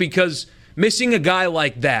playoff, because missing a guy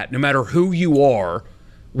like that, no matter who you are,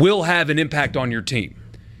 will have an impact on your team.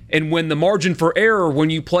 And when the margin for error, when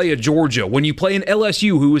you play a Georgia, when you play an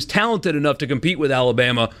LSU who is talented enough to compete with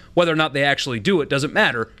Alabama, whether or not they actually do it, doesn't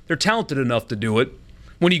matter. They're talented enough to do it.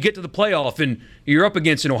 When you get to the playoff and you're up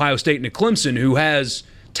against an Ohio State and a Clemson who has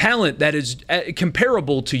talent that is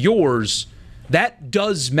comparable to yours, that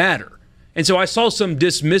does matter. And so I saw some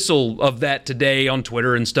dismissal of that today on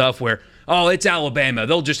Twitter and stuff where, oh, it's Alabama.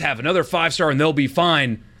 They'll just have another 5-star and they'll be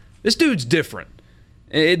fine. This dude's different.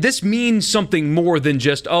 This means something more than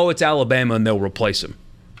just, oh, it's Alabama and they'll replace him.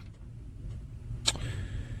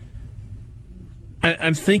 I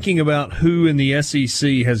I'm thinking about who in the SEC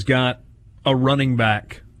has got a running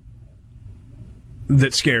back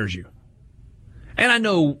that scares you. And I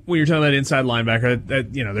know when you're talking about inside linebacker,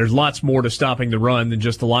 that there's lots more to stopping the run than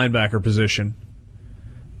just the linebacker position.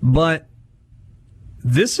 But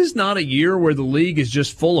this is not a year where the league is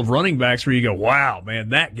just full of running backs where you go, wow, man,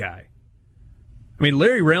 that guy. I mean,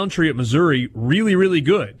 Larry Roundtree at Missouri, really, really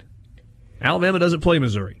good. Alabama doesn't play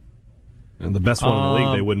Missouri. And the best one in the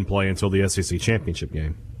league, they wouldn't play until the SEC championship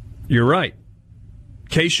game. You're right.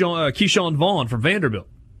 Keyshawn Vaughn from Vanderbilt.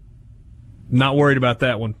 Not worried about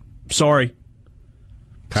that one. Sorry.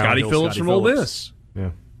 Scotty Phillips from Ole Miss.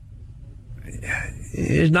 Yeah.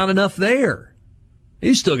 There's not enough there.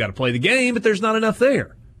 He's still got to play the game, but there's not enough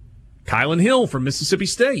there. Kylan Hill from Mississippi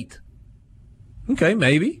State. Okay,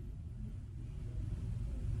 maybe.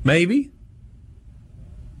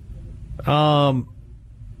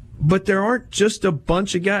 But there aren't just a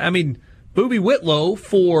bunch of guys. I mean, Boobie Whitlow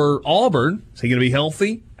for Auburn. Is he going to be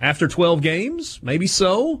healthy after 12 games? Maybe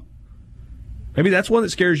so. Maybe that's one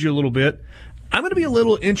that scares you a little bit. I'm going to be a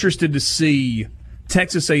little interested to see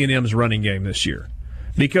Texas A&M's running game this year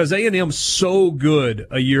because A&M's so good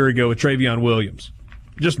a year ago with Travion Williams.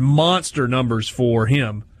 Just monster numbers for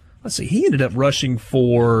him. Let's see, he ended up rushing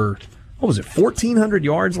for, 1,400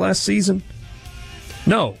 yards last season?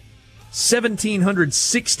 No,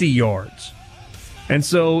 1,760 yards. And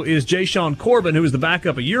so is Jashawn Corbin, who was the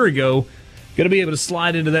backup a year ago, going to be able to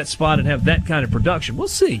slide into that spot and have that kind of production? We'll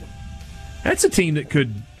see. That's a team that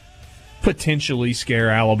could potentially scare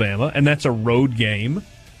Alabama, and that's a road game.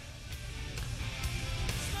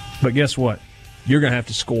 But guess what? You're going to have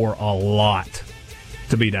to score a lot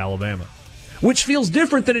to beat Alabama, which feels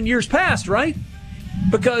different than in years past, right?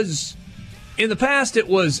 Because in the past it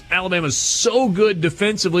was Alabama's so good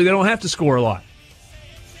defensively they don't have to score a lot.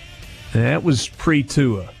 That was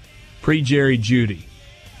pre-Tua, pre-Jerry Jeudy,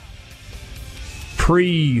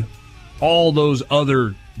 pre-all those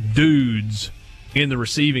other dudes in the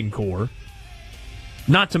receiving core.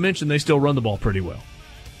 Not to mention they still run the ball pretty well.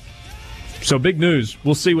 So big news.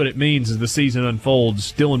 We'll see what it means as the season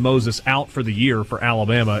unfolds. Dylan Moses out for the year for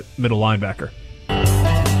Alabama at middle linebacker.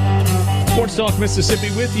 Sports Talk Mississippi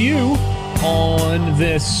with you on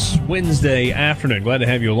this Wednesday afternoon. Glad to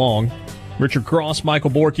have you along. Richard Cross, Michael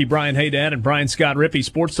Borky, Brian Haydad, and Brian Scott Rippey.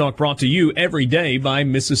 Sports Talk brought to you every day by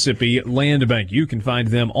Mississippi Land Bank. You can find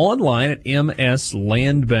them online at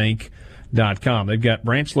mslandbank.com. They've got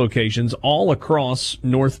branch locations all across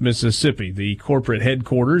North Mississippi. The corporate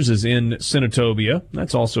headquarters is in Senatobia.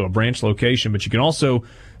 That's also a branch location, but you can also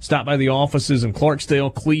stop by the offices in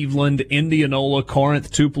Clarksdale, Cleveland, Indianola,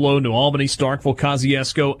 Corinth, Tupelo, New Albany, Starkville,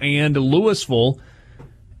 Kosciuszko, and Louisville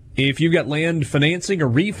if you've got land financing or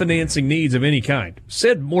refinancing needs of any kind.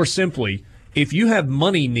 Said more simply, if you have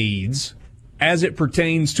money needs as it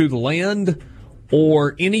pertains to the land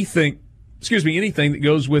or anything that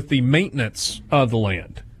goes with the maintenance of the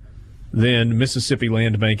land, then Mississippi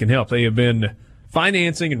Land Bank can help. They have been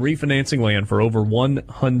financing and refinancing land for over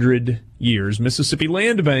 100 years. Mississippi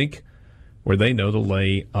Land Bank, where they know the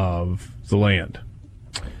lay of the land.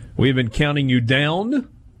 We have been counting you down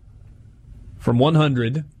from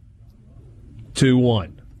 100 to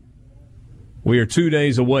 1. We are 2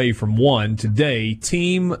 days away from 1. Today,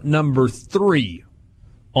 team number 3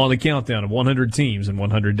 on the countdown of 100 teams in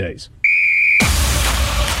 100 days.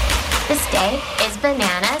 This day is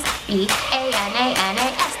bananas.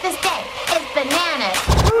 B-A-N-A-N-A-S. This day is bananas.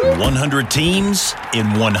 100 teams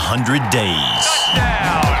in 100 days.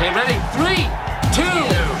 Touchdown. Okay, ready? 3, 2,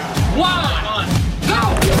 1, go!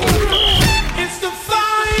 It's the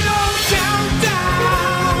final countdown.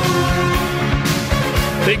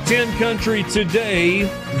 Big Ten country today,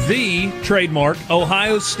 the trademark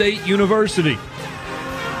Ohio State University.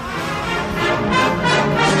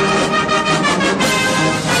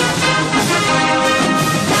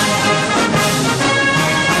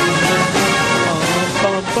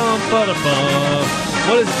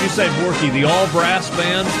 What did you say, Borky? The all-brass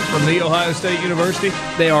band from the Ohio State University?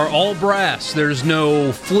 They are all brass. There's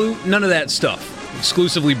no flute, none of that stuff.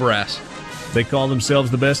 Exclusively brass. They call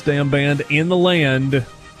themselves the best damn band in the land,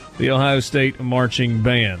 the Ohio State Marching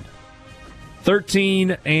Band.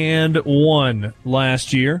 13-1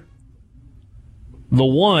 last year. The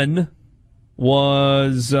one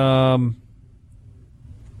was to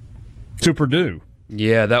Purdue.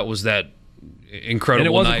 Yeah, that was that incredible and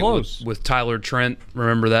it wasn't night close. With Tyler Trent.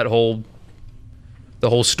 Remember the whole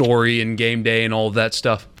story and game day and all of that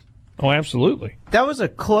stuff? Oh, absolutely. That was a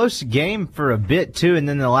close game for a bit, too, and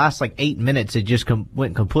then the last 8 minutes, it just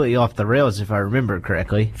went completely off the rails, if I remember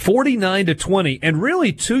correctly. 49-20, and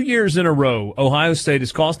really 2 years in a row, Ohio State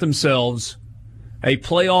has cost themselves a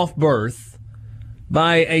playoff berth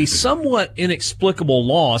by a somewhat inexplicable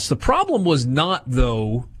loss. The problem was not,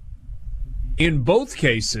 though, in both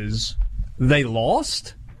cases, they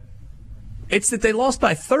lost. It's that they lost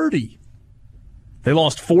by 30. They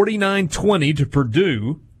lost 49-20 to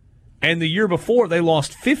Purdue, and the year before they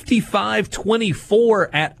lost 55-24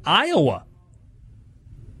 at Iowa.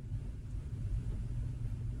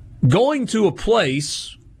 Going to a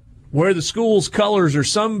place where the school's colors are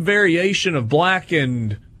some variation of black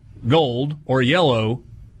and gold or yellow,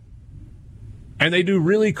 and they do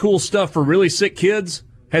really cool stuff for really sick kids,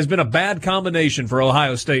 has been a bad combination for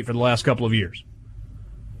Ohio State for the last couple of years.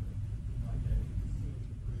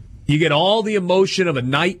 You get all the emotion of a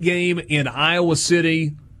night game in Iowa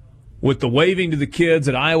City with the waving to the kids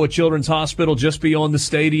at Iowa Children's Hospital just beyond the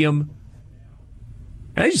stadium.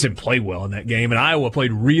 And they just didn't play well in that game, and Iowa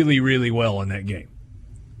played really, really well in that game.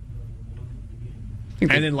 And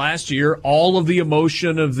then last year, all of the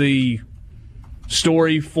emotion of the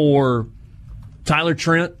story for Tyler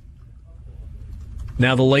Trent,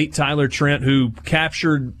 now the late Tyler Trent, who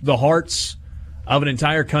captured the hearts of an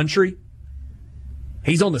entire country.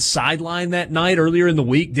 He's on the sideline that night earlier in the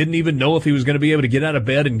week, didn't even know if he was going to be able to get out of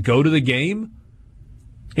bed and go to the game.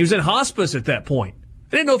 He was in hospice at that point.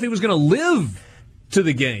 They didn't know if he was going to live to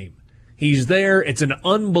the game. He's there. It's an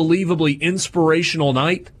unbelievably inspirational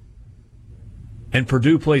night. And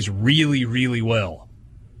Purdue plays really, really well.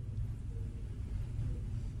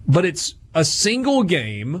 But it's a single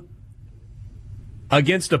game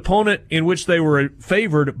against opponent in which they were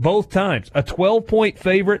favored both times. A 12-point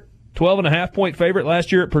favorite, 12.5-point favorite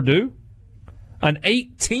last year at Purdue. An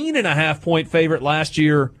 18.5-point favorite last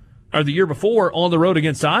year, or the year before, on the road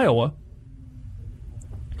against Iowa.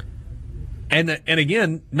 And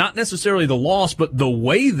again, not necessarily the loss, but the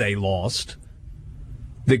way they lost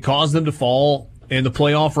that caused them to fall in the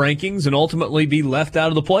playoff rankings and ultimately be left out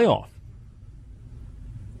of the playoff.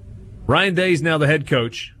 Ryan Day's now the head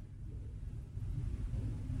coach.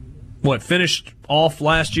 Finished off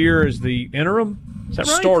last year as the interim? Is that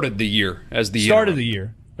right? Started the year as the Started interim. the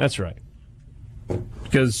year. That's right.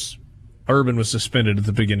 Because Urban was suspended at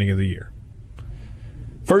the beginning of the year.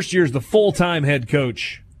 First year as the full-time head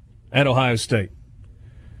coach at Ohio State.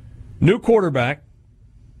 New quarterback.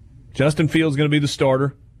 Justin Fields going to be the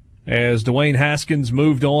starter as Dwayne Haskins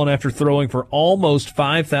moved on after throwing for almost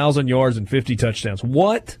 5,000 yards and 50 touchdowns.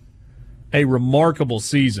 What a remarkable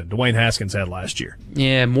season Dwayne Haskins had last year.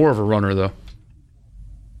 Yeah, more of a runner, though.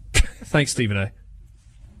 Thanks, Stephen A.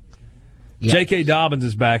 Yeah. J.K. Dobbins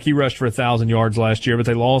is back. He rushed for 1,000 yards last year, but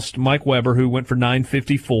they lost Mike Weber, who went for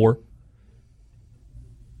 954.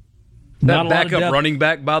 That backup running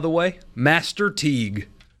back, by the way, Master Teague.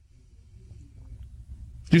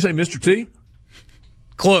 Did you say Mr. T?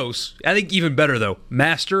 Close. I think even better, though.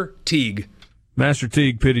 Master Teague. Master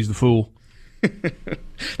Teague pities the fool.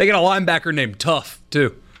 They got a linebacker named Tough,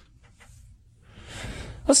 too.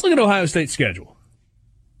 Let's look at Ohio State's schedule.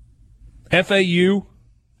 FAU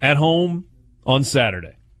at home on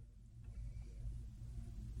Saturday.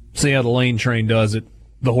 See how the Lane train does it.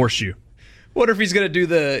 The horseshoe. Wonder if he's going to do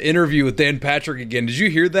the interview with Dan Patrick again. Did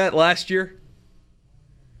you hear that last year?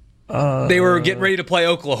 They were getting ready to play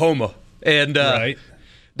Oklahoma. And right.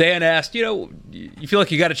 Dan asked, you feel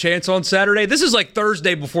like you got a chance on Saturday? This is like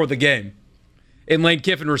Thursday before the game. And Lane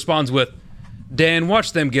Kiffin responds with, Dan,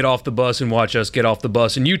 watch them get off the bus and watch us get off the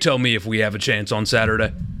bus, and you tell me if we have a chance on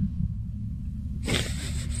Saturday.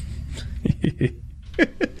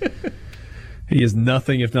 He is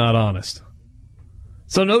nothing if not honest.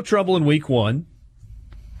 So no trouble in week one.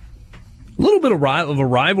 A little bit of a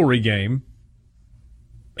rivalry game,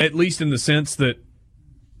 at least in the sense that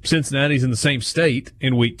Cincinnati's in the same state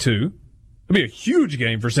in week two. It'll be a huge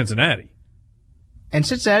game for Cincinnati. And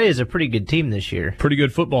Cincinnati is a pretty good team this year. Pretty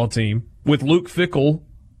good football team with Luke Fickell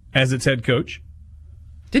as its head coach.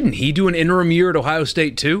 Didn't he do an interim year at Ohio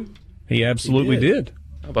State, too? He absolutely did.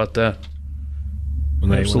 How about that? When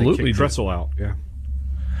they Absolutely kicked Tressel out, yeah.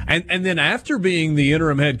 And then after being the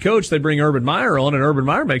interim head coach, they bring Urban Meyer on, and Urban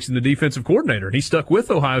Meyer makes him the defensive coordinator. And he stuck with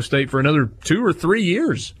Ohio State for another 2 or 3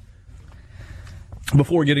 years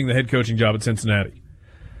before getting the head coaching job at Cincinnati.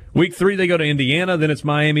 Week 3, they go to Indiana. Then it's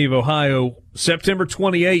Miami of Ohio, September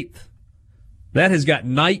 28th. That has got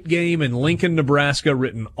night game in Lincoln, Nebraska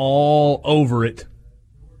written all over it.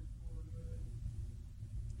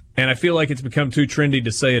 And I feel like it's become too trendy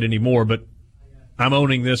to say it anymore, but I'm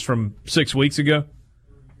owning this from 6 weeks ago.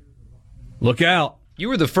 Look out. You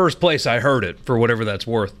were the first place I heard it, for whatever that's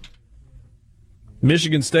worth.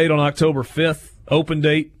 Michigan State on October 5th, open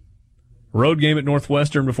date. Road game at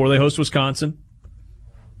Northwestern before they host Wisconsin.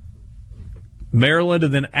 Maryland,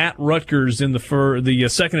 and then at Rutgers in the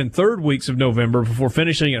second and third weeks of November before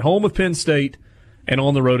finishing at home with Penn State and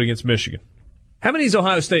on the road against Michigan. How many is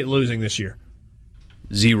Ohio State losing this year?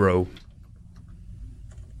 0.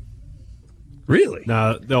 Really?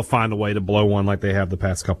 No, they'll find a way to blow one like they have the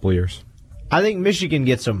past couple of years. I think Michigan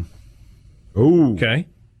gets them. Ooh. Okay.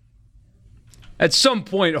 At some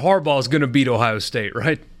point, Harbaugh's going to beat Ohio State,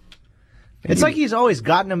 right? It's like he's always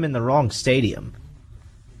gotten them in the wrong stadium.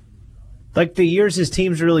 Like the years his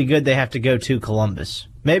team's really good, they have to go to Columbus.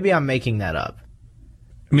 Maybe I'm making that up.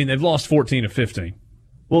 I mean, they've lost 14 of 15.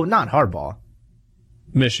 Well, not Harbaugh.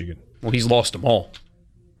 Michigan. Well, he's lost them all.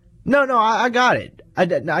 No, I got it. I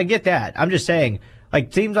get that. I'm just saying,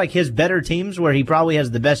 like teams like his better teams where he probably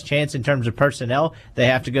has the best chance in terms of personnel, they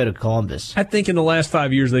have to go to Columbus. I think in the last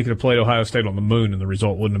 5 years they could have played Ohio State on the moon and the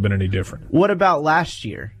result wouldn't have been any different. What about last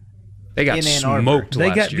year? They got smoked They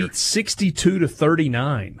last got year. beat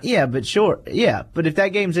 62-39. Yeah, but sure. Yeah, but if that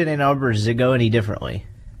game's in Ann Arbor, does it go any differently?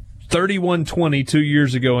 31-20 2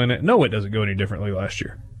 years ago, and no, it doesn't go any differently last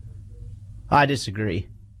year. I disagree.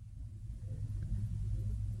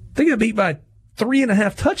 They got beat by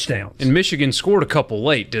 3.5 touchdowns. And Michigan scored a couple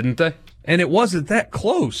late, didn't they? And it wasn't that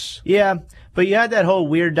close. Yeah, but you had that whole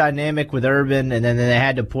weird dynamic with Urban, and then they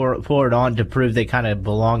had to pour it on to prove they kind of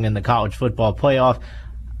belong in the college football playoff.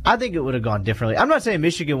 I think it would have gone differently. I'm not saying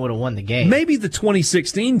Michigan would have won the game. Maybe the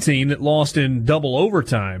 2016 team that lost in double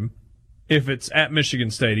overtime, if it's at Michigan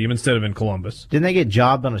Stadium instead of in Columbus. Didn't they get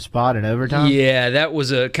jobbed on a spot in overtime? Yeah, that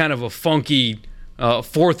was a kind of a funky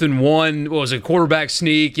 4th and 1. What was a quarterback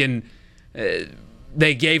sneak, and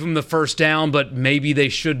they gave him the first down, but maybe they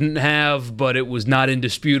shouldn't have, but it was not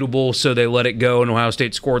indisputable, so they let it go, and Ohio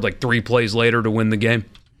State scored like 3 plays later to win the game.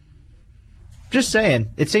 Just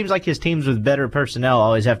saying, it seems like his teams with better personnel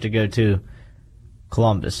always have to go to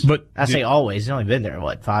Columbus. But I say always. He's only been there,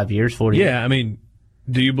 5 years, 40 years? Yeah, I mean,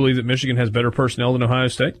 do you believe that Michigan has better personnel than Ohio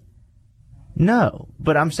State? No,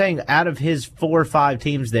 but I'm saying out of his 4 or 5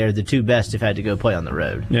 teams there, the 2 best have had to go play on the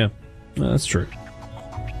road. Yeah, that's true.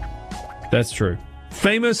 That's true.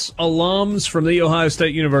 Famous alums from the Ohio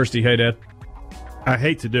State University. Hey, Dad. I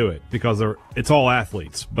hate to do it because it's all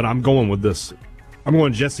athletes, but I'm going with this. I'm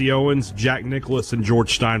going Jesse Owens, Jack Nicklaus, and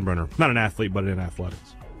George Steinbrenner. Not an athlete, but in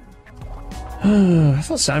athletics. I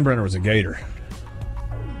thought Steinbrenner was a Gator.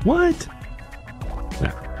 What?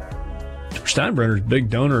 George Steinbrenner's a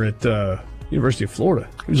big donor at University of Florida.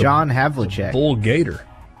 John Havlicek. Bull Gator.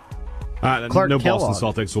 Clark no Kellogg. Boston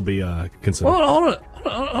Celtics will be considered. Hold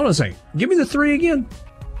on a second. Give me the 3 again.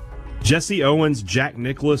 Jesse Owens, Jack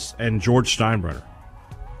Nicklaus, and George Steinbrenner.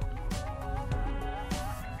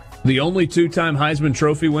 The only 2-time Heisman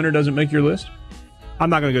Trophy winner doesn't make your list?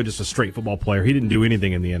 I'm not going to go just a straight football player. He didn't do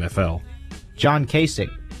anything in the NFL. John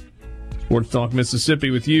Kasich. Sports Talk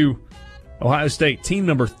Mississippi with you. Ohio State, team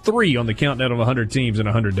number 3 on the countdown of 100 teams in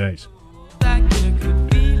 100 days.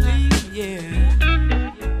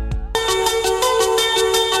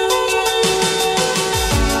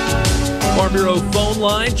 Farm Bureau phone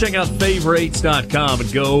line. Check out favorites.com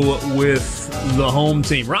and go with the home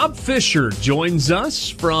team. Rob Fisher joins us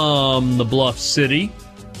from the Bluff City.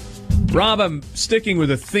 Rob, I'm sticking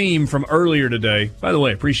with a theme from earlier today. By the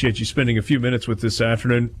way, I appreciate you spending a few minutes with this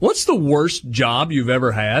afternoon. What's the worst job you've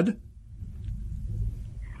ever had?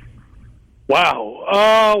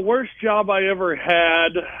 Wow. Worst job I ever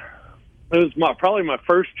had. It was probably my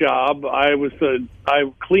first job. I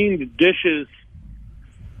cleaned dishes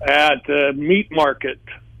at a meat market,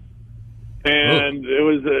 and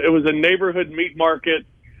it was a neighborhood meat market,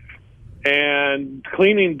 and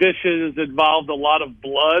cleaning dishes involved a lot of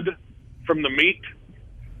blood from the meat.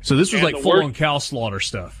 So this was like full-on cow slaughter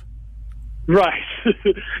stuff. Right.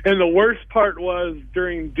 And the worst part was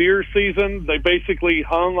during deer season, they basically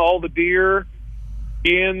hung all the deer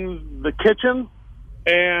in the kitchen,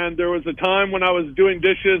 and there was a time when I was doing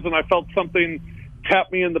dishes and I felt something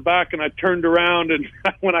tap me in the back, and I turned around, and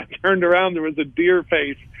when I turned around, there was a deer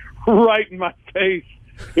face right in my face.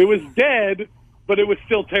 It was dead, but it was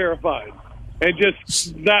still terrifying. And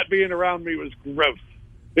just that being around me was gross.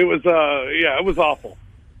 It was, it was awful.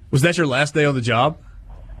 Was that your last day on the job?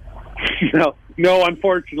 No,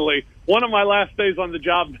 unfortunately. One of my last days on the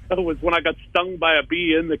job was when I got stung by a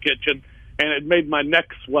bee in the kitchen, and it made my neck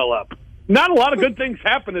swell up. Not a lot of good things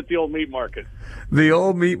happen at the old meat market. The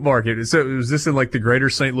old meat market. So was this in like the greater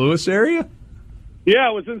St. Louis area? Yeah,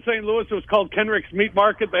 it was in St. Louis. It was called Kenrick's Meat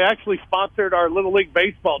Market. They actually sponsored our Little League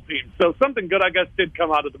baseball team. So something good, I guess, did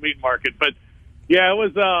come out of the meat market. But, yeah, it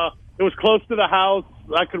was close to the house.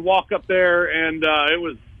 I could walk up there, and it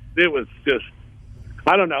was just –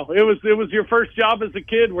 I don't know. It was your first job as a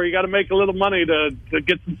kid where you got to make a little money to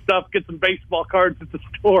get some stuff, get some baseball cards at the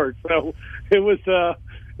store. So it was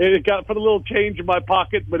it got put a little change in my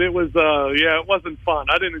pocket, but it was it wasn't fun.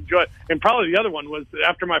 I didn't enjoy it. And probably the other one was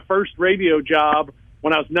after my first radio job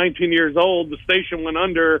when I was 19 years old, the station went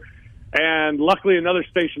under, and luckily another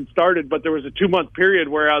station started, but there was a 2-month period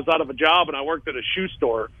where I was out of a job and I worked at a shoe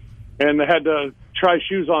store and I had to try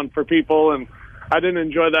shoes on for people, and I didn't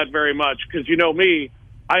enjoy that very much because, you know me,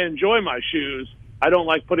 I enjoy my shoes. I don't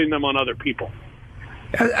like putting them on other people.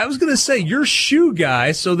 I was going to say, you're shoe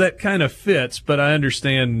guy, so that kind of fits, but I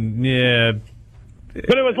understand, yeah.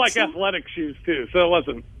 But it was like athletic shoes, too, so it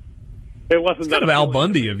wasn't it's that kind of Al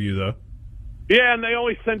Bundy of you, though. Yeah, and they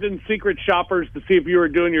always sent in secret shoppers to see if you were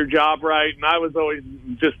doing your job right, and I was always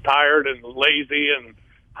just tired and lazy and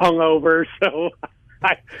hungover, so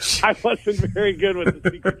I wasn't very good with the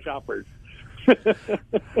secret shoppers.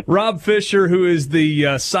 Rob Fisher, who is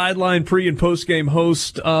the sideline pre- and post-game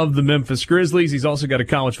host of the Memphis Grizzlies. He's also got a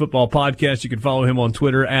college football podcast. You can follow him on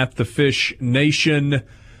Twitter at The Fish Nation.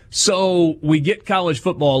 So we get college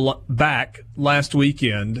football back last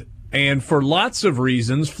weekend, and for lots of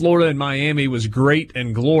reasons, Florida and Miami was great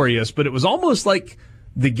and glorious, but it was almost like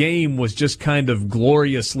the game was just kind of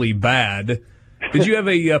gloriously bad. Did you have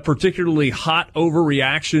a particularly hot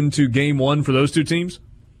overreaction to game one for those two teams?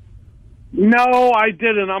 No, I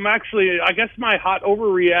didn't. I guess my hot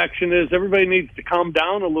overreaction is everybody needs to calm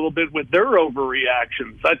down a little bit with their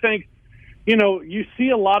overreactions. I think, you see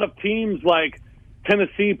a lot of teams like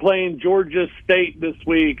Tennessee playing Georgia State this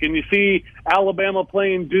week, and you see Alabama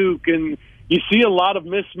playing Duke, and you see a lot of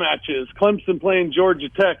mismatches. Clemson playing Georgia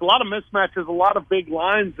Tech, a lot of mismatches, a lot of big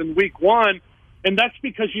lines in week one, and that's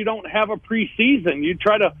because you don't have a preseason. You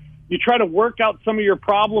try to work out some of your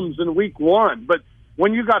problems in week one, but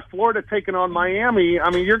when you got Florida taking on Miami, I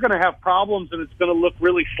mean, you're going to have problems, and it's going to look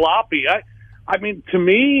really sloppy. I mean, to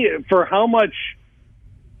me, for how much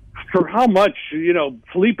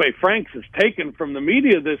Felipe Franks has taken from the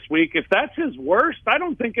media this week, if that's his worst, I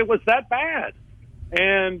don't think it was that bad.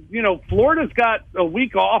 And, Florida's got a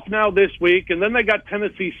week off now this week, and then they got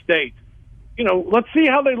Tennessee State. Let's see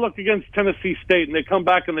how they look against Tennessee State, and they come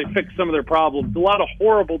back and they fix some of their problems. A lot of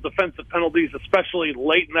horrible defensive penalties, especially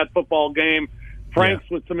late in that football game. Franks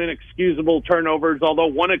with some inexcusable turnovers, although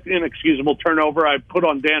one inexcusable turnover I put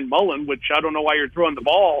on Dan Mullen, which I don't know why you're throwing the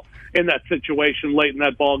ball in that situation late in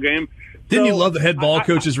that ball game. Didn't you love the head ball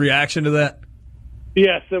coach's reaction to that?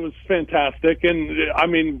 Yes, it was fantastic. And, I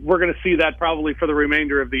mean, we're going to see that probably for the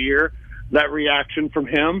remainder of the year, that reaction from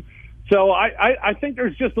him. So I think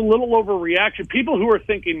there's just a little overreaction. People who are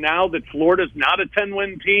thinking now that Florida's not a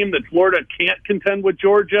 10-win team, that Florida can't contend with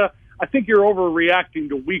Georgia, I think you're overreacting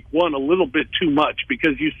to week one a little bit too much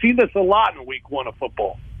because you see this a lot in week one of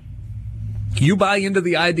football. You buy into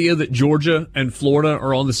the idea that Georgia and Florida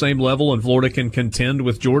are on the same level and Florida can contend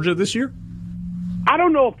with Georgia this year? I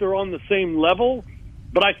don't know if they're on the same level,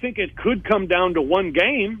 but I think it could come down to one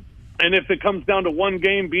game. And if it comes down to one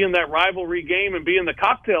game being that rivalry game and being the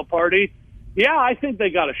cocktail party, yeah, I think they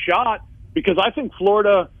got a shot because I think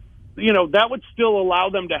Florida, that would still allow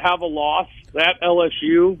them to have a loss, that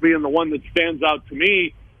LSU being the one that stands out to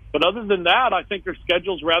me. But other than that, I think their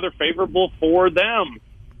schedule's rather favorable for them.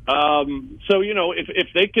 So, if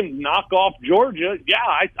they can knock off Georgia,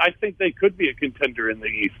 I think they could be a contender in the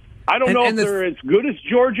East. I don't know if they're as good as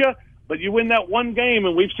Georgia, but you win that one game,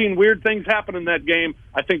 and we've seen weird things happen in that game,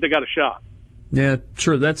 I think they got a shot. Yeah,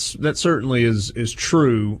 sure. That certainly is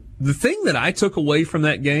true. The thing that I took away from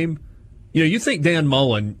that game, you think Dan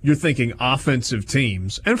Mullen, you're thinking offensive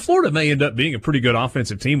teams, and Florida may end up being a pretty good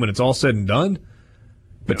offensive team when it's all said and done.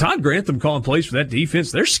 But Todd Grantham calling plays for that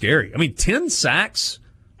defense, they're scary. I mean, 10 sacks.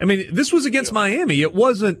 I mean, this was against Miami. It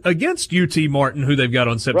wasn't against UT Martin, who they've got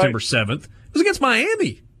on September 7th. It was against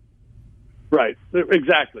Miami. Right,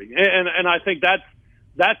 exactly. And I think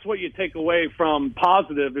that's what you take away from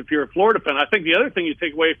positive if you're a Florida fan. I think the other thing you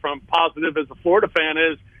take away from positive as a Florida fan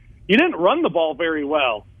is you didn't run the ball very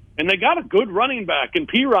well. And they got a good running back in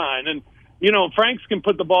Pirine. And, Franks can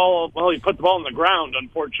put the ball, he put the ball on the ground,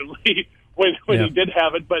 unfortunately, when he did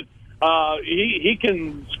have it. But he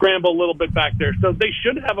can scramble a little bit back there. So they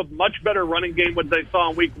should have a much better running game than they saw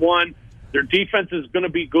in week one. Their defense is going to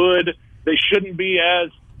be good. They shouldn't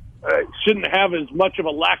have as much of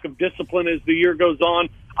a lack of discipline as the year goes on.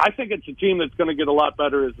 I think it's a team that's going to get a lot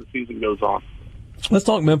better as the season goes on. Let's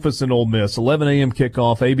talk Memphis and Ole Miss. 11 a.m.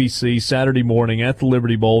 kickoff, ABC, Saturday morning at the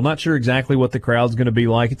Liberty Bowl. Not sure exactly what the crowd's going to be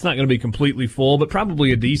like. It's not going to be completely full, but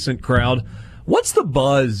probably a decent crowd. What's the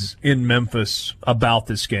buzz in Memphis about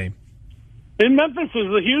this game? In Memphis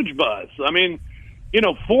is a huge buzz. I mean,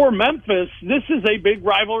 for Memphis, this is a big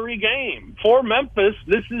rivalry game. For Memphis,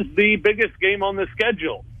 this is the biggest game on the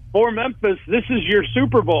schedule. For Memphis, this is your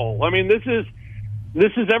Super Bowl. I mean, this is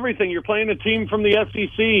everything. You're playing a team from the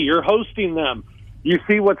SEC. You're hosting them. You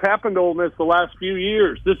see what's happened to Ole Miss the last few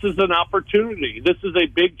years. This is an opportunity. This is a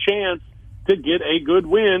big chance to get a good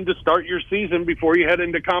win to start your season before you head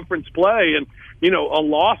into conference play. And, a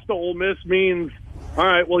loss to Ole Miss means, all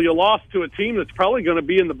right, well, you lost to a team that's probably going to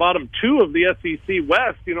be in the bottom two of the SEC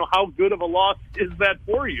West. How good of a loss is that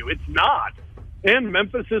for you? It's not. And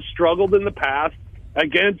Memphis has struggled in the past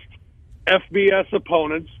against FBS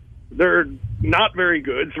opponents. They're not very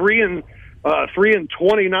good.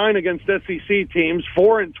 3-29 against SEC teams,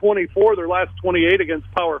 4-24 their last 28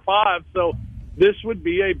 against Power 5. So this would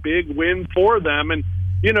be a big win for them and,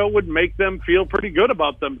 would make them feel pretty good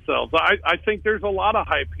about themselves. I think there's a lot of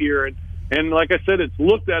hype here. And like I said, it's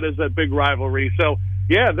looked at as a big rivalry. So,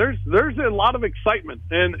 yeah, there's a lot of excitement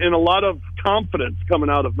and a lot of confidence coming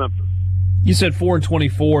out of Memphis. You said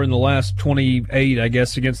 4-24 in the last 28, I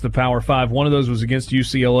guess, against the Power 5. One of those was against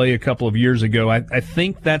UCLA a couple of years ago. I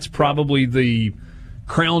think that's probably the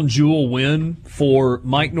crown jewel win for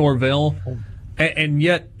Mike Norvell. And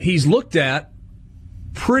yet he's looked at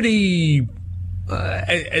pretty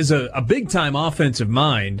as a big-time offensive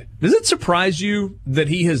mind. Does it surprise you that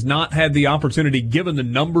he has not had the opportunity, given the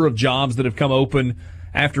number of jobs that have come open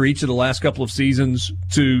after each of the last couple of seasons,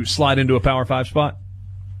 to slide into a Power 5 spot?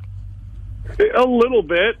 A little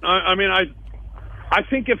bit. I mean, I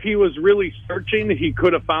think if he was really searching, he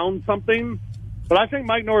could have found something. But I think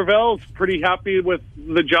Mike Norvell's pretty happy with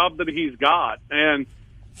the job that he's got. And,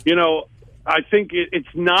 I think it's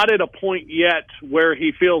not at a point yet where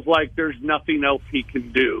he feels like there's nothing else he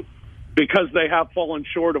can do, because they have fallen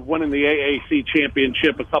short of winning the AAC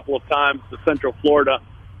championship a couple of times to Central Florida.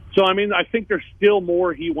 So, I mean, I think there's still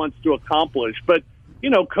more he wants to accomplish. But,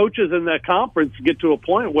 coaches in that conference get to a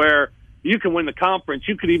point where you can win the conference.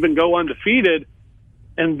 You could even go undefeated.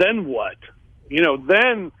 And then what?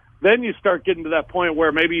 Then you start getting to that point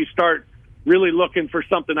where maybe you start really looking for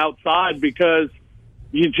something outside, because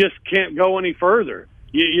you just can't go any further.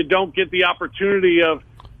 You don't get the opportunity of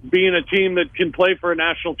being a team that can play for a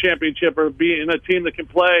national championship or being a team that can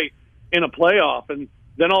play in a playoff. And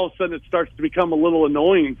then all of a sudden it starts to become a little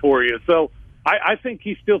annoying for you. So I think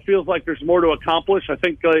he still feels like there's more to accomplish. I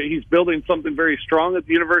think he's building something very strong at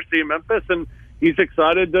the University of Memphis, and he's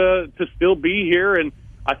excited to still be here. And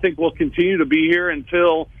I think we'll continue to be here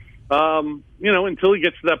until he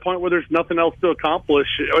gets to that point where there's nothing else to accomplish,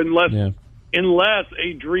 unless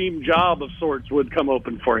a dream job of sorts would come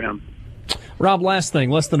open for him. Rob, last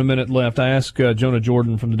thing, less than a minute left. I asked Jonah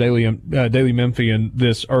Jordan from the Daily Memphian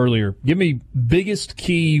this earlier. Give me biggest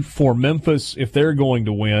key for Memphis if they're going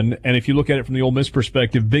to win, and if you look at it from the Ole Miss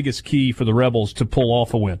perspective, biggest key for the Rebels to pull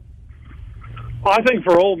off a win. Well, I think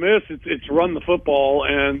for Ole Miss, it's run the football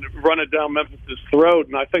and run it down Memphis's throat,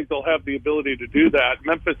 and I think they'll have the ability to do that.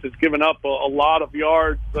 Memphis has given up a lot of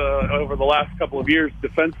yards over the last couple of years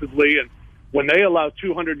defensively, and when they allow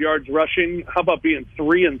 200 yards rushing, how about being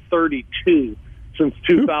 3-32 since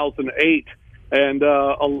 2008? And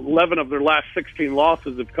 11 of their last 16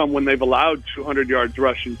 losses have come when they've allowed 200 yards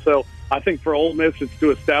rushing. So I think for Ole Miss, it's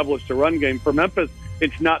to establish the run game. For Memphis,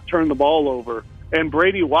 it's not turn the ball over. And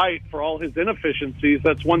Brady White, for all his inefficiencies,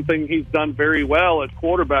 that's one thing he's done very well at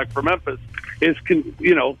quarterback for Memphis, is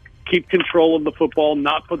keep control of the football,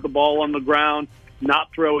 not put the ball on the ground,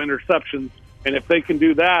 not throw interceptions. And if they can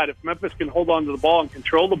do that, if Memphis can hold on to the ball and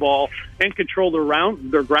control the ball and control their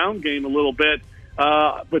ground game a little bit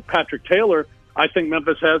with Patrick Taylor, I think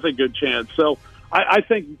Memphis has a good chance. So I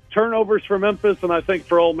think turnovers for Memphis, and I think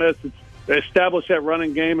for Ole Miss, it's establish that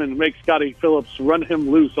running game and make Scotty Phillips run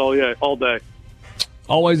him loose all day.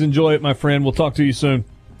 Always enjoy it, my friend. We'll talk to you soon.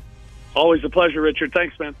 Always a pleasure, Richard.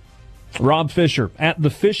 Thanks, man. Rob Fisher at the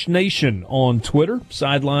Fish Nation on Twitter,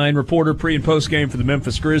 sideline reporter pre- and post-game for the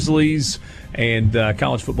Memphis Grizzlies, and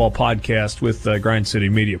college football podcast with Grind City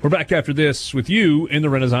Media. We're back after this with you in the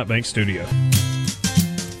Renaissance Bank studio.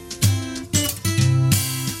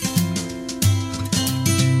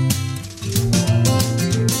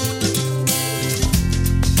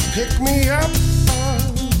 Pick me up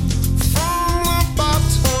from the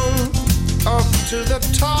bottom up to the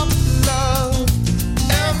top, love.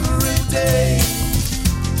 Every day,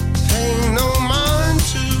 paying no mind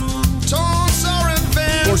to taunts or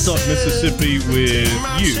advances. Sports Talk Mississippi with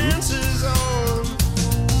you.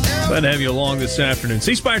 Glad to have you along this afternoon.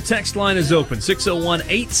 C-Spire text line is open,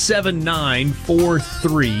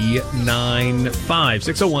 601-879-4395.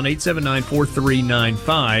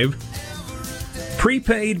 601-879-4395.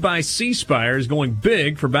 Prepaid by C Spire is going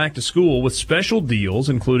big for back to school with special deals,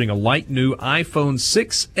 including a light new iPhone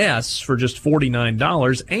 6S for just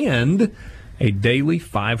 $49 and a daily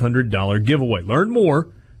 $500 giveaway. Learn more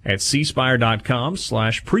at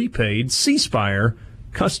cspire.com/prepaid. C Spire,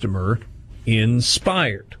 customer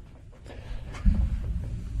inspired.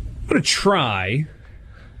 I'm going to try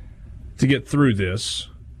to get through this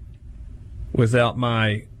without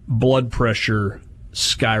my blood pressure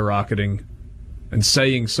skyrocketing and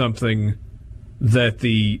saying something that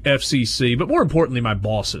the FCC, but more importantly, my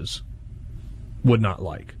bosses, would not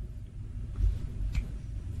like.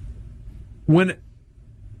 When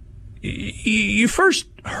you first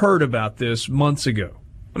heard about this months ago,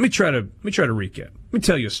 let me try to recap. Let me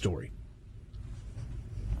tell you a story.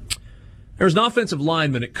 There was an offensive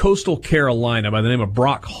lineman at Coastal Carolina by the name of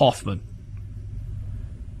Brock Hoffman.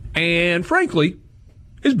 And frankly,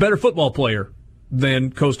 he's a better football player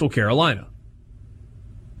than Coastal Carolina.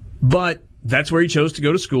 But that's where he chose to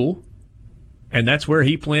go to school, and that's where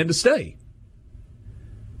he planned to stay.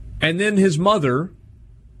 And then his mother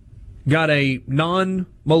got a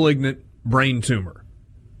non-malignant brain tumor.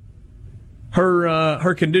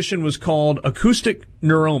 Her condition was called acoustic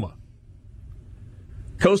neuroma.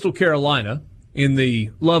 Coastal Carolina, in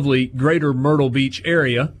the lovely greater Myrtle Beach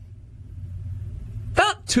area,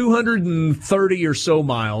 about 230 or so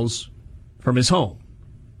miles from his home.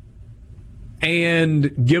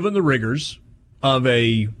 And given the rigors of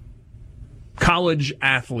a college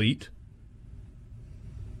athlete,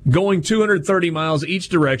 going 230 miles each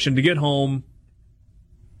direction to get home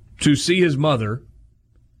to see his mother,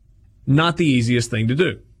 not the easiest thing to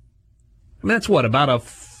do. I mean, that's what, about a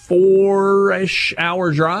 4-ish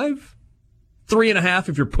hour drive? 3.5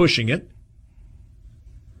 if you're pushing it.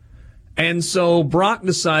 And so Brock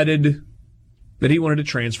decided that he wanted to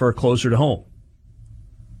transfer closer to home.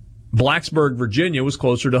 Blacksburg, Virginia was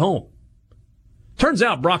closer to home. Turns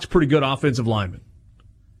out Brock's a pretty good offensive lineman.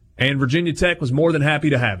 And Virginia Tech was more than happy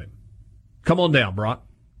to have him. Come on down, Brock.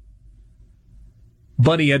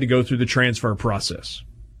 But he had to go through the transfer process,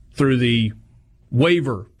 through the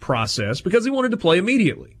waiver process, because he wanted to play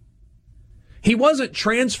immediately. He wasn't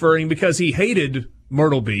transferring because he hated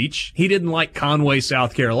Myrtle Beach. He didn't like Conway,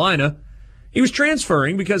 South Carolina. He was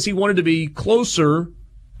transferring because he wanted to be closer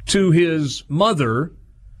to his mother,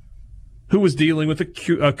 who was dealing with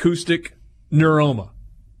acoustic neuroma.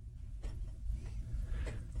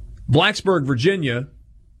 Blacksburg, Virginia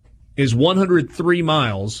is 103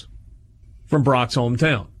 miles from Brock's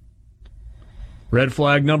hometown. Red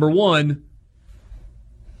flag number one,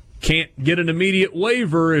 can't get an immediate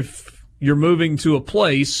waiver if you're moving to a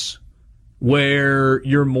place where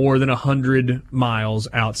you're more than 100 miles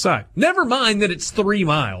outside. Never mind that it's 3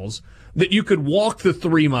 miles, that you could walk the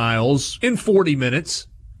 3 miles in 40 minutes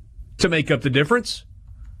to make up the difference.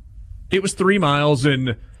 It was 3 miles,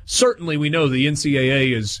 and certainly we know the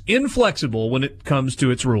NCAA is inflexible when it comes to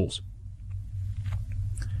its rules.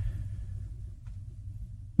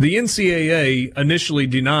 The NCAA initially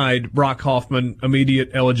denied Brock Hoffman immediate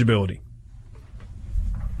eligibility.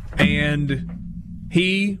 And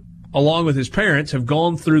he, along with his parents, have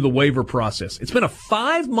gone through the waiver process. It's been a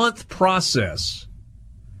 5-month process.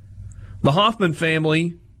 The Hoffman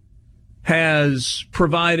family has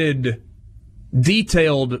provided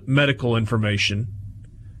detailed medical information,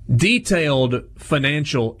 detailed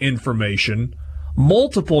financial information,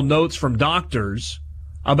 multiple notes from doctors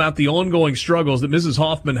about the ongoing struggles that Mrs.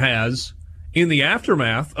 Hoffman has in the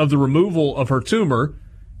aftermath of the removal of her tumor,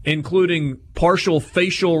 including partial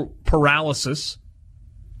facial paralysis,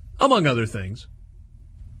 among other things.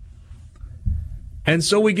 And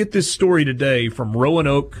so we get this story today from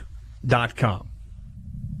Roanoke.com.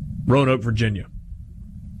 Roanoke, Virginia.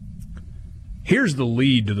 Here's the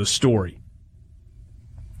lead to the story.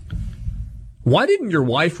 Why didn't your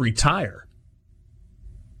wife retire?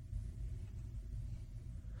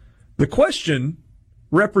 The question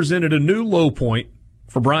represented a new low point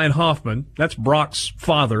for Brian Hoffman, that's Brock's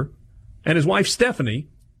father, and his wife Stephanie,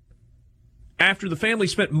 after the family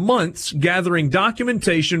spent months gathering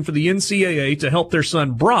documentation for the NCAA to help their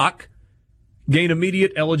son Brock gain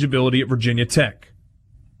immediate eligibility at Virginia Tech.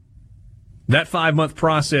 That 5-month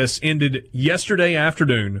process ended yesterday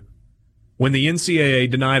afternoon when the NCAA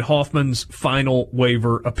denied Hoffman's final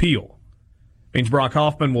waiver appeal. Means Brock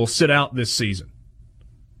Hoffman will sit out this season.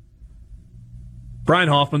 Brian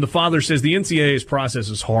Hoffman, the father, says the NCAA's process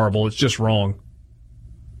is horrible. It's just wrong.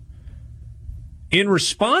 In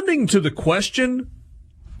responding to the question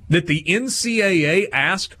that the NCAA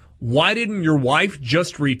asked, why didn't your wife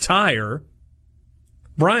just retire?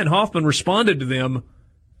 Brian Hoffman responded to them,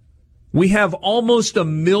 We have almost $1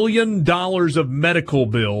 million of medical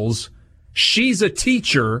bills. She's a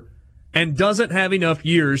teacher and doesn't have enough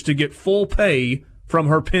years to get full pay from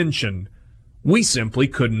her pension. We simply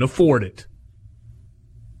couldn't afford it.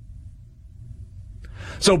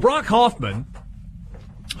 So Brock Hoffman,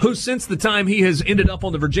 who since the time he has ended up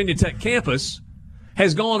on the Virginia Tech campus,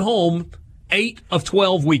 has gone home 8 of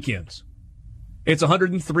 12 weekends. It's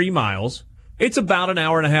 103 miles. It's about an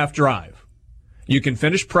hour and a half drive. You can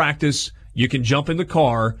finish practice, you can jump in the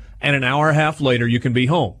car, and an hour and a half later you can be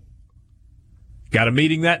home. Got a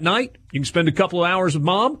meeting that night? You can spend a couple of hours with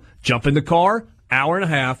mom, jump in the car, hour and a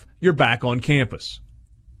half, you're back on campus.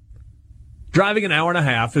 Driving an hour and a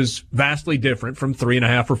half is vastly different from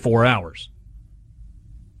 3.5 or 4 hours.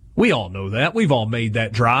 We all know that. We've all made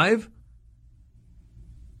that drive.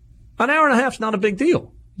 An hour and a half is not a big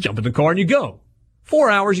deal. Jump in the car and you go. 4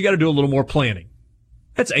 hours, you got to do a little more planning.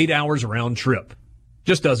 That's 8 hours round trip.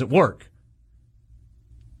 Just doesn't work.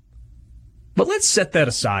 But let's set that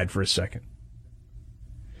aside for a second.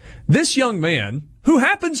 This young man, who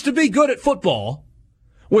happens to be good at football,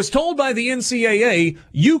 was told by the NCAA,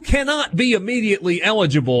 you cannot be immediately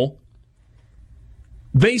eligible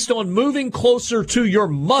based on moving closer to your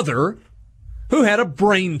mother, who had a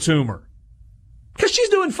brain tumor. Because she's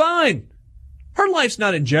doing fine. Her life's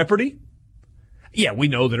not in jeopardy. Yeah, we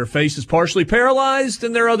know that her face is partially paralyzed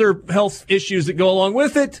and there are other health issues that go along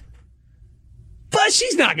with it. But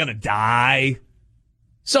she's not going to die.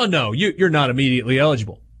 So no, you're not immediately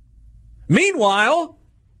eligible. Meanwhile,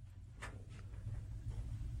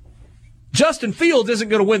 Justin Fields isn't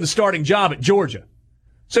going to win the starting job at Georgia.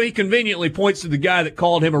 So he conveniently points to the guy that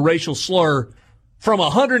called him a racial slur from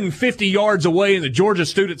 150 yards away in the Georgia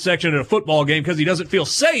student section at a football game because he doesn't feel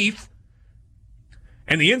safe.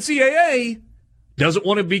 And the NCAA doesn't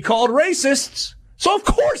want to be called racists. So of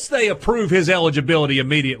course they approve his eligibility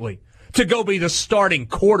immediately to go be the starting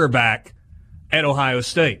quarterback at Ohio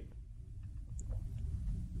State.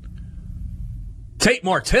 Tate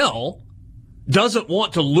Martell doesn't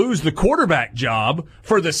want to lose the quarterback job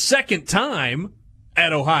for the second time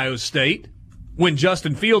at Ohio State when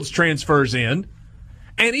Justin Fields transfers in,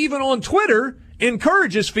 and even on Twitter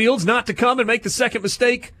encourages Fields not to come and make the second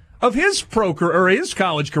mistake of his his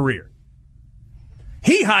college career.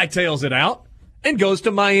 He hightails it out and goes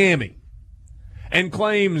to Miami and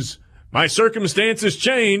claims, my circumstances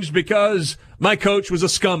changed because my coach was a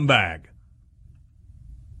scumbag.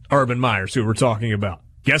 Urban Myers, who we're talking about.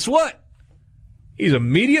 Guess what? He's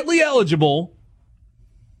immediately eligible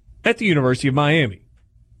at the University of Miami.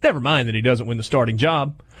 Never mind that he doesn't win the starting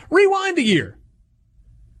job. Rewind a year.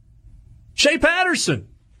 Shea Patterson.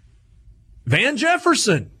 Van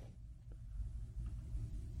Jefferson.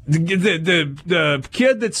 The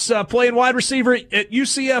kid that's playing wide receiver at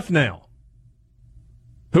UCF now,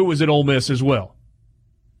 who was at Ole Miss as well.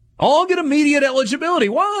 All get immediate eligibility.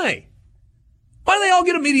 Why? Why do they all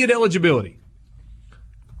get immediate eligibility?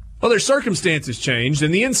 Well, their circumstances changed,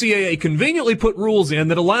 and the NCAA conveniently put rules in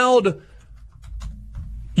that allowed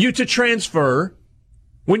you to transfer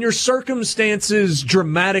when your circumstances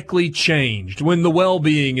dramatically changed, when the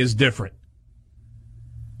well-being is different.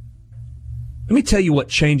 Let me tell you what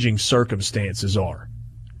changing circumstances are.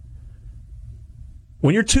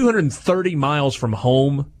 When you're 230 miles from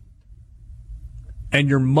home and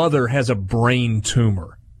your mother has a brain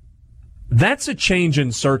tumor, that's a change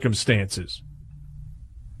in circumstances.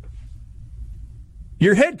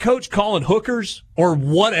 Your head coach calling hookers or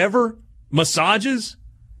whatever, massages,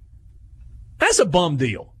 that's a bum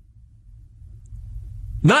deal.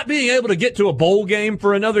 Not being able to get to a bowl game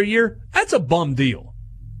for another year, that's a bum deal.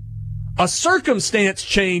 A circumstance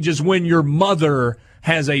change is when your mother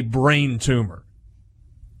has a brain tumor.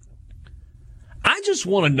 I just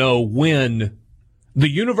want to know when the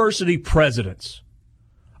university presidents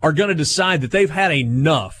are going to decide that they've had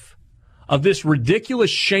enough of this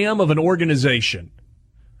ridiculous sham of an organization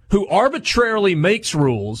who arbitrarily makes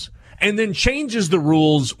rules and then changes the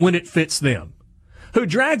rules when it fits them, who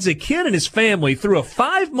drags a kid and his family through a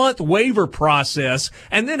 5-month waiver process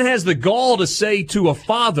and then has the gall to say to a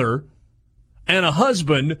father and a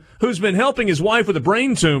husband who's been helping his wife with a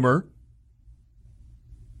brain tumor,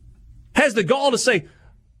 has the gall to say,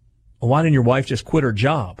 well, why didn't your wife just quit her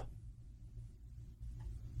job?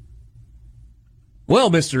 Well,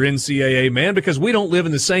 Mr. NCAA man, because we don't live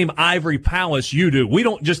in the same ivory palace you do. We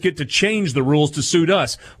don't just get to change the rules to suit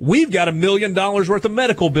us. We've got $1 million worth of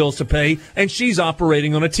medical bills to pay, and she's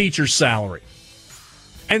operating on a teacher's salary.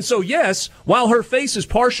 And so, yes, while her face is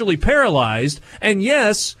partially paralyzed, and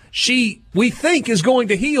yes, we think is going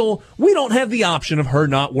to heal, we don't have the option of her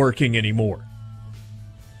not working anymore.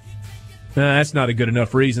 That's not a good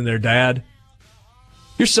enough reason there, Dad.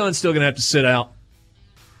 Your son's still going to have to sit out.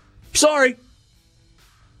 Sorry.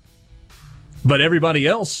 But everybody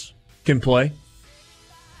else can play.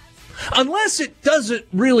 Unless it doesn't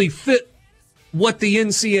really fit what the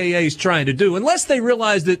NCAA is trying to do. Unless they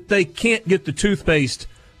realize that they can't get the toothpaste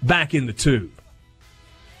back in the tube.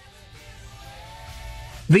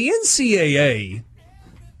 The NCAA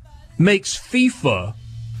makes FIFA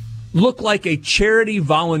look like a charity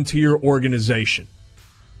volunteer organization.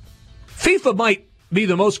 FIFA might be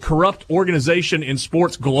the most corrupt organization in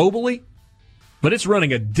sports globally, but it's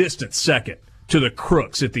running a distant second to the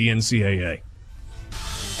crooks at the NCAA.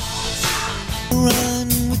 Run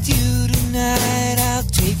with you tonight, I'll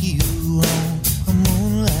take you on a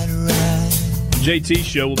moonlight ride. JT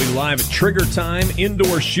Show will be live at Trigger Time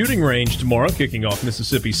Indoor Shooting Range tomorrow, kicking off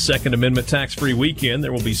Mississippi's Second Amendment tax-free weekend.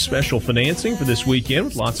 There will be special financing for this weekend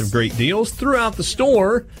with lots of great deals throughout the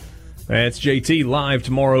store. That's JT live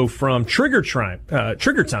tomorrow from Trigger Time,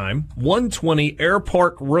 120 Air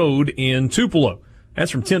Park Road in Tupelo.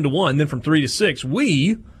 That's from 10 to 1. Then from 3 to 6,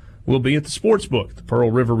 we will be at the Sportsbook, the Pearl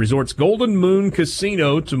River Resort's Golden Moon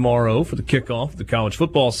Casino tomorrow for the kickoff of the college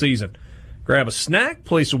football season. Grab a snack,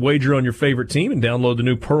 place a wager on your favorite team, and download the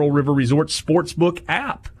new Pearl River Resort Sportsbook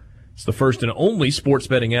app. It's the first and only sports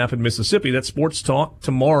betting app in Mississippi. That's Sports Talk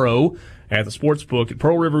tomorrow at the Sportsbook at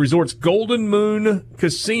Pearl River Resort's Golden Moon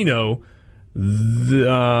Casino.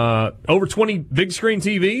 Over 20 big screen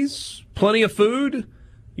TVs, plenty of food.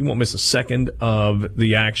 You won't miss a second of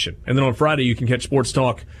the action. And then on Friday, you can catch Sports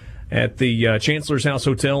Talk at the Chancellor's House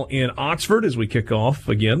Hotel in Oxford as we kick off,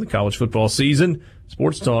 again, the college football season.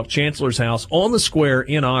 Sports Talk, Chancellor's House on the Square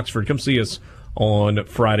in Oxford. Come see us on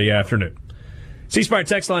Friday afternoon. C-Spire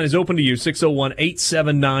text line is open to you,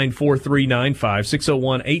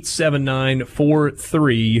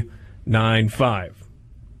 601-879-4395,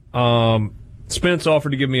 601-879-4395. Spence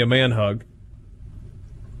offered to give me a man hug.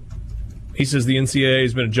 He says the NCAA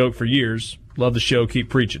has been a joke for years. Love the show. Keep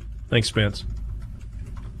preaching. Thanks, Spence.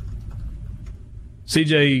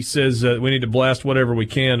 CJ says we need to blast whatever we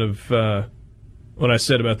can of what I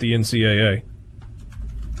said about the NCAA.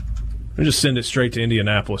 We'll just send it straight to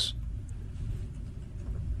Indianapolis.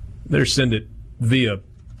 Better send it via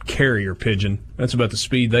carrier pigeon. That's about the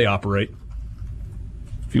speed they operate.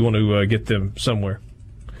 If you want to get them somewhere.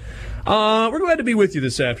 We're glad to be with you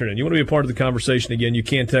this afternoon. You want to be a part of the conversation again, you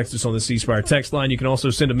can text us on the C-Spire text line. You can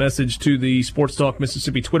also send a message to the Sports Talk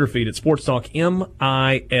Mississippi Twitter feed at Sports Talk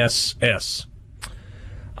MISS.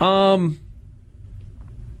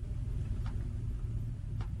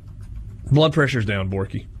 Blood pressure's down,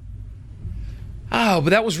 Borky. Oh,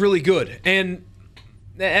 but that was really good. And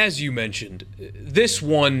as you mentioned, this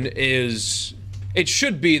one is, it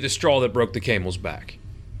should be the straw that broke the camel's back.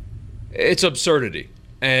 It's absurdity.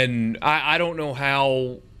 And I don't know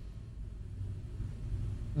how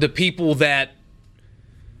the people that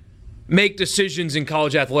make decisions in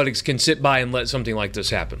college athletics can sit by and let something like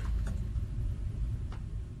this happen.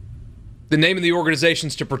 The name of the organization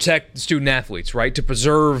is to protect the student athletes, right? To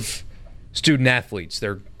preserve student athletes.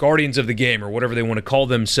 They're guardians of the game or whatever they want to call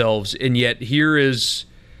themselves. And yet here is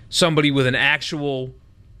somebody with an actual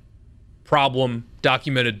problem,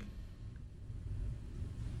 documented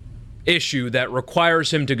issue that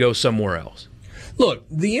requires him to go somewhere else. Look,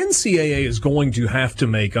 the NCAA is going to have to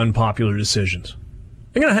make unpopular decisions.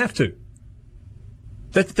 They're going to have to.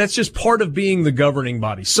 That's just part of being the governing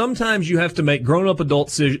body. Sometimes you have to make grown-up adult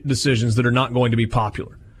decisions that are not going to be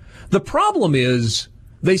popular. The problem is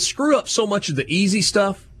they screw up so much of the easy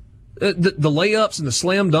stuff, the layups and the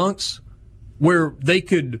slam dunks, where they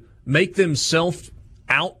could make themselves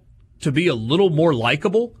out to be a little more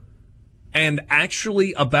likable and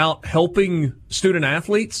actually about helping student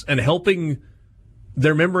athletes and helping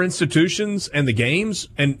their member institutions and the games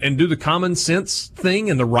and do the common sense thing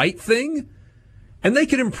and the right thing. And they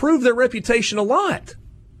could improve their reputation a lot.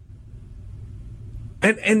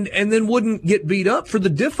 And then wouldn't get beat up for the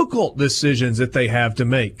difficult decisions that they have to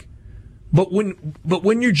make. But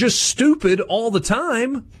when you're just stupid all the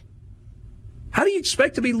time, how do you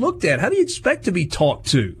expect to be looked at? How do you expect to be talked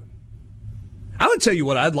to? I would tell you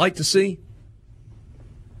what I'd like to see.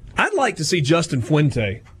 I'd like to see Justin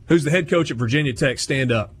Fuente, who's the head coach at Virginia Tech,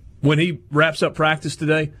 stand up when he wraps up practice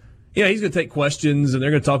today. Yeah, he's going to take questions, and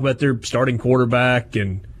they're going to talk about their starting quarterback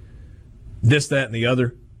and this, that, and the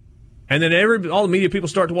other. And then all the media people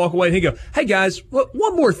start to walk away, and he go, hey, guys,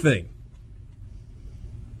 one more thing.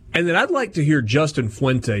 And then I'd like to hear Justin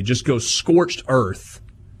Fuente just go scorched earth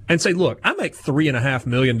and say, look, I make $3.5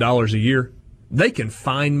 million a year. They can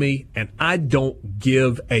fine me, and I don't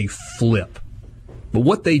give a flip. But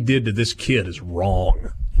what they did to this kid is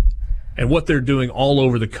wrong. and what they're doing all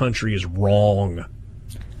over the country is wrong.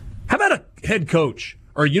 How about a head coach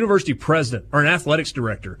or a university president or an athletics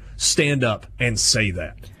director stand up and say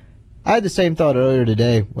that? I had the same thought earlier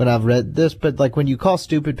today when I've read this, but like when you call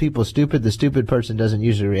stupid people stupid, the stupid person doesn't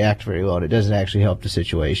usually react very well, and it doesn't actually help the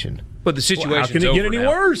situation. But the situation, how can it get any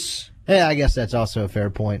worse? Yeah, I guess that's also a fair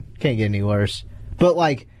point. Can't get any worse. But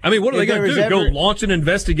like, I mean, what are they going to do? Go launch an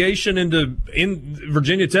investigation in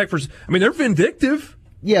Virginia Tech for? I mean, they're vindictive.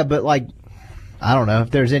 Yeah, but like, I don't know if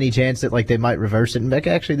there's any chance that like they might reverse it and be like,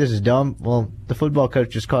 actually, this is dumb. Well, the football coach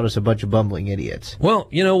just called us a bunch of bumbling idiots. Well,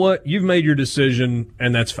 you know what? You've made your decision,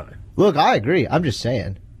 and that's fine. Look, I agree. I'm just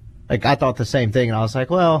saying. Like, I thought the same thing, and I was like,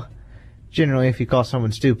 well, generally, if you call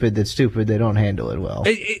someone stupid that's stupid, they don't handle it well.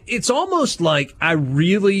 It's almost like I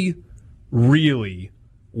really, really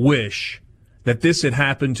wish that this had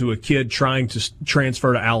happened to a kid trying to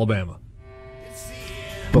transfer to Alabama.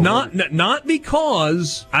 Not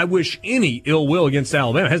because I wish any ill will against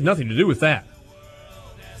Alabama. It has nothing to do with that.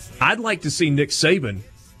 I'd like to see Nick Saban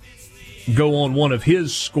go on one of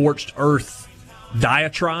his scorched earth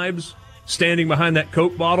diatribes, standing behind that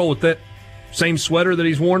Coke bottle with that same sweater that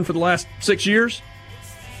he's worn for the last 6 years,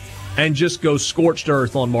 and just go scorched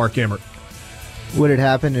earth on Mark Emmert. Would it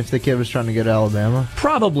happen if the kid was trying to go to Alabama?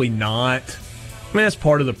 Probably not. I mean, that's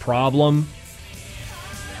part of the problem.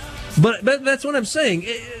 But that's what I'm saying.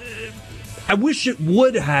 I wish it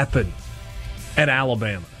would happen at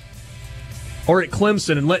Alabama or at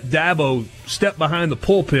Clemson and let Dabo step behind the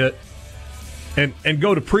pulpit and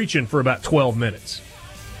go to preaching for about 12 minutes.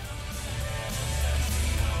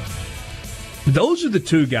 Those are the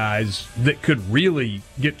two guys that could really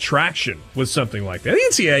get traction with something like that.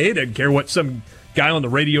 The NCAA doesn't care what some guy on the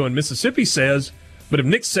radio in Mississippi says, but if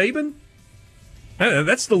Nick Saban,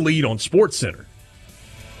 that's the lead on SportsCenter.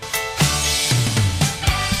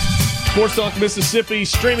 Sports Talk Mississippi,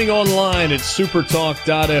 streaming online at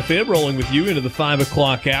supertalk.fm, rolling with you into the 5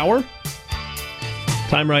 o'clock hour.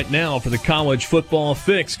 Time right now for the College Football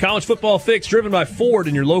Fix. College Football Fix driven by Ford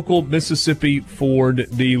and your local Mississippi Ford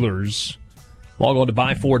dealers. Log on to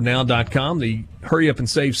buyfordnow.com. The Hurry Up and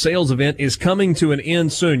Save sales event is coming to an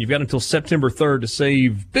end soon. You've got until September 3rd to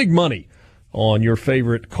save big money on your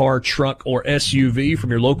favorite car, truck, or SUV from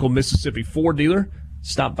your local Mississippi Ford dealer.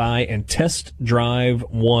 Stop by and test drive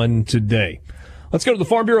one today. Let's go to the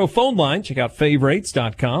Farm Bureau phone line. Check out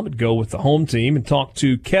favorites.com and go with the home team and talk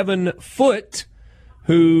to Kevin Foote,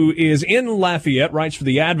 who is in Lafayette, writes for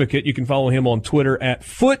The Advocate. You can follow him on Twitter at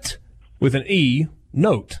Foot with an E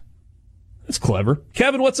note. That's clever.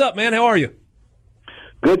 Kevin, what's up, man? How are you?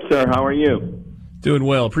 Good, sir. How are you? Doing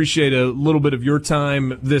well. Appreciate a little bit of your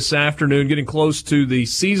time this afternoon, getting close to the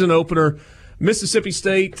season opener. Mississippi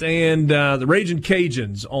State and the Ragin'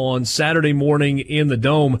 Cajuns on Saturday morning in the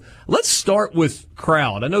Dome. Let's start with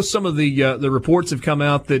crowd. I know some of the reports have come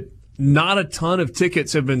out that not a ton of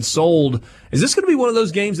tickets have been sold. Is this going to be one of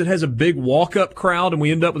those games that has a big walk-up crowd and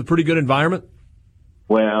we end up with a pretty good environment?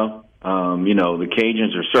 Well, the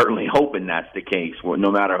Cajuns are certainly hoping that's the case. Well,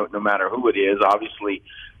 no matter who it is, obviously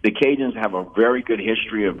the Cajuns have a very good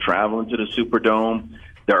history of traveling to the Superdome.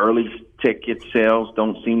 The early ticket sales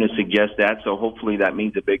don't seem to suggest that, so hopefully that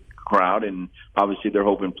means a big crowd, and obviously they're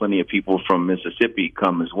hoping plenty of people from Mississippi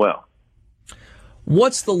come as well.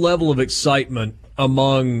 What's the level of excitement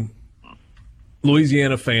among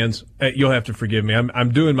Louisiana fans? You'll have to forgive me.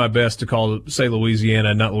 I'm doing my best to say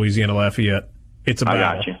Louisiana, not Louisiana Lafayette. It's a battle.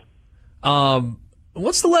 I got you.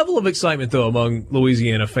 What's the level of excitement, though, among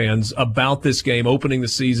Louisiana fans about this game opening the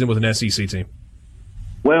season with an SEC team?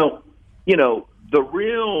 Well,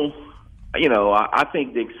 I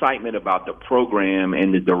think the excitement about the program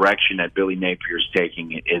and the direction that Billy Napier's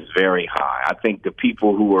taking is very high. I think the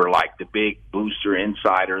people who are like the big booster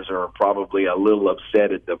insiders are probably a little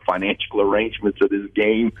upset at the financial arrangements of this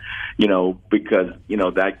game, because,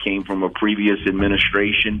 that came from a previous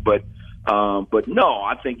administration. But no,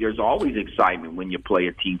 I think there's always excitement when you play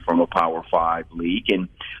a team from a Power 5 league, and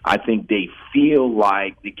I think they feel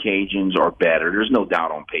like the Cajuns are better. There's no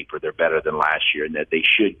doubt on paper they're better than last year, and that they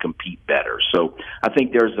should compete better. So I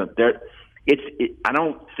think I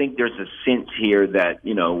don't think there's a sense here that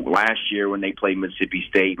last year when they played Mississippi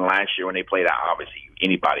State and last year when they played, obviously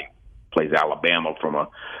anybody plays Alabama from a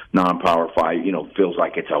non-Power 5, feels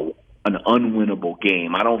like it's an unwinnable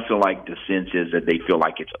game. I don't feel like the sense is that they feel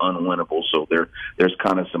like it's unwinnable, so there's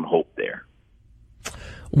kind of some hope there.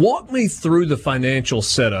 Walk me through the financial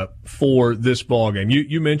setup for this ballgame.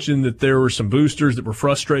 You mentioned that there were some boosters that were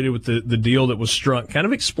frustrated with the deal that was struck. Kind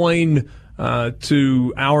of explain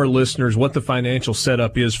to our listeners what the financial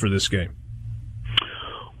setup is for this game.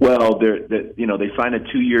 Well, they signed a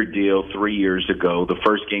 2-year deal 3 years ago. The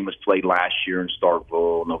first game was played last year in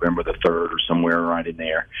Starkville, November the 3rd or somewhere right in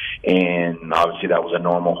there. And obviously that was a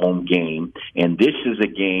normal home game. And this is a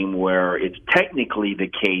game where it's technically the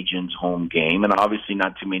Cajuns' home game. And obviously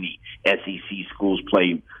not too many SEC schools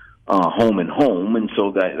play home and home. And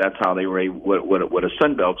so that's how they were what a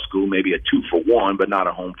Sunbelt school, maybe a 2-for-1, but not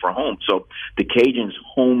a home for home. So the Cajuns'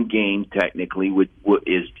 home game technically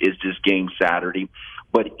is this game Saturday.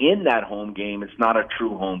 But in that home game, it's not a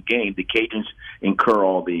true home game. The Cajuns incur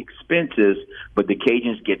all the expenses, but the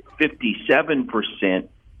Cajuns get 57%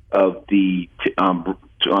 of the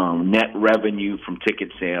net revenue from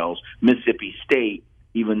ticket sales. Mississippi State,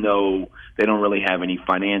 even though they don't really have any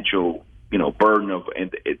financial, burden of,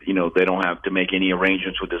 they don't have to make any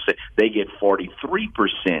arrangements with this, they get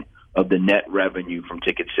 43% of the net revenue from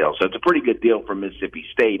ticket sales. So it's a pretty good deal for Mississippi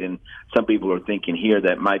State, and some people are thinking here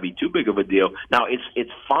that might be too big of a deal. Now,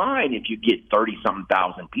 it's fine if you get 30-something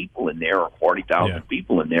thousand people in there or 40,000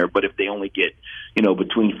 people in there, but if they only get,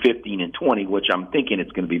 between 15 and 20, which I'm thinking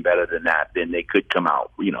it's going to be better than that, then they could come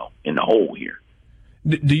out, in the hole here.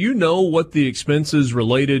 Do you know what the expenses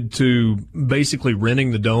related to basically renting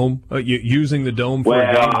the dome, using the dome for a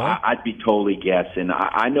game? Well, I'd be totally guessing.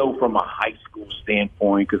 I know from a high school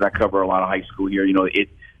standpoint, because I cover a lot of high school here,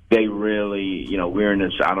 they really, we're in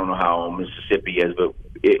this, I don't know how Mississippi is, but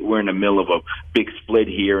we're in the middle of a big split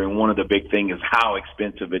here, and one of the big things is how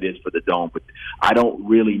expensive it is for the dome, but I don't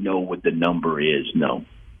really know what the number is, no.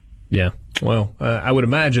 Yeah, well, I would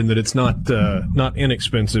imagine that it's not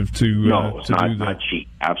inexpensive to no, it's to not, do that. Not cheap.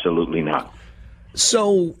 Absolutely not.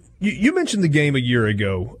 So you mentioned the game a year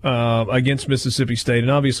ago against Mississippi State, and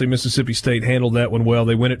obviously Mississippi State handled that one well.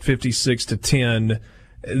 They win it 56-10.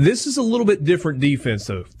 This is a little bit different defense,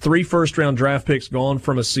 though. 3 first-round draft picks gone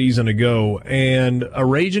from a season ago, and a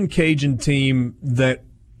Ragin' Cajun team that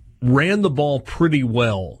ran the ball pretty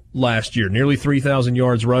well last year, nearly 3,000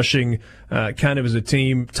 yards rushing, kind of as a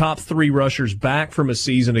team, top 3 rushers back from a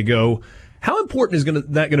season ago. How important is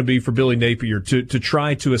that going to be for Billy Napier to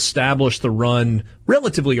try to establish the run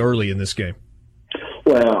relatively early in this game?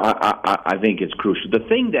 Well, I think it's crucial. The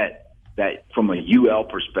thing that from a UL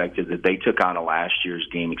perspective that they took out of last year's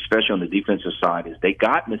game, especially on the defensive side, is they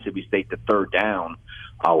got Mississippi State to third down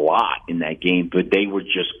a lot in that game, but they were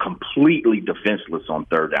just completely defenseless on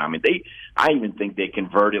third down. I even think they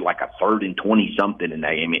converted like a 3rd and 20-something in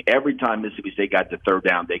that game. Every time Mississippi State got to third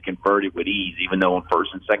down, they converted with ease, even though on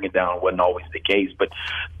first and second down it wasn't always the case. But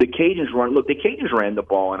the Cajuns ran the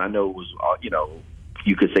ball, and I know it was,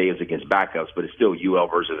 you could say it's against backups, but it's still UL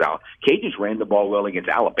versus Al. Cajuns ran the ball well against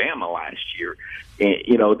Alabama last year. And,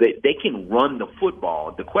 they can run the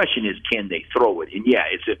football. The question is, can they throw it? And yeah,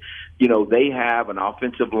 they have an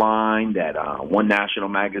offensive line that One National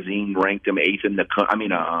Magazine ranked them 8th in the country.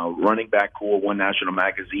 Running back core, One National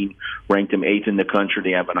Magazine ranked them 8th in the country.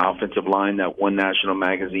 They have an offensive line that One National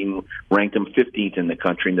Magazine ranked them 15th in the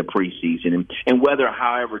country in the preseason. And whether,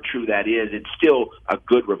 however true that is, it's still a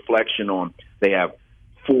good reflection on they have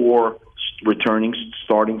 4 returning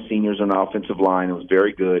starting seniors on the offensive line. It was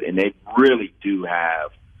very good, and they really do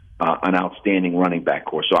have an outstanding running back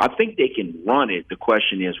core. So I think they can run it. The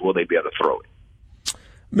question is, will they be able to throw it?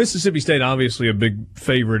 Mississippi State, obviously a big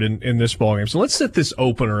favorite in this ballgame. So let's set this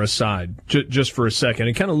opener aside just for a second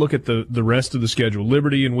and kind of look at the rest of the schedule.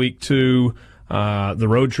 Liberty in week 2, the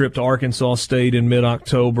road trip to Arkansas State in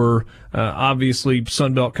mid-October, obviously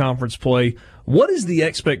Sun Belt Conference play. What is the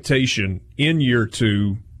expectation in year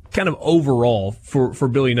 2, kind of overall, for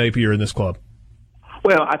Billy Napier in this club?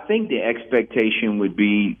 Well, I think the expectation would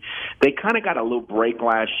be they kind of got a little break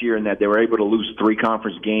last year in that they were able to lose 3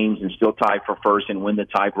 conference games and still tie for first and win the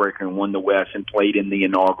tiebreaker and won the West and played in the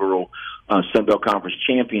inaugural Sun Belt Conference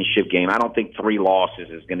championship game. I don't think 3 losses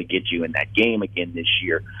is going to get you in that game again this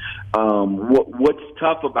year. What's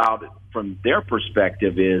tough about it from their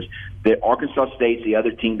perspective is that Arkansas State's the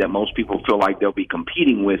other team that most people feel like they'll be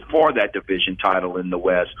competing with for that division title in the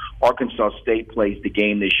West. Arkansas State plays the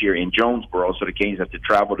game this year in Jonesboro, so the Cajuns have to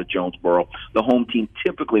travel to Jonesboro. The home team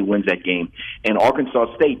typically wins that game, and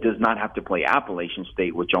Arkansas State does not have to play Appalachian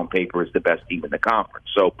State, which on paper is the best team in the conference.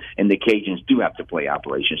 So, and the Cajuns do have to play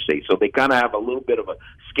Appalachian State, so they kind of have a little bit of a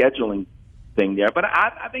scheduling thing there. But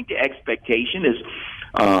I think the expectation is,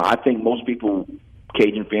 I think most people,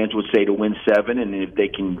 Cajun fans, would say to win 7, and if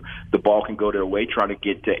the ball can go their way, try to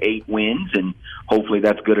get to 8 wins, and hopefully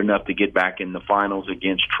that's good enough to get back in the finals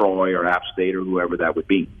against Troy or App State or whoever that would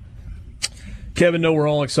be. Kevin, we're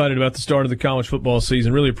all excited about the start of the college football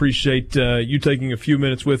season. Really appreciate you taking a few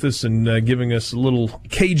minutes with us and giving us a little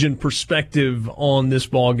Cajun perspective on this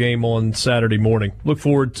ball game on Saturday morning. Look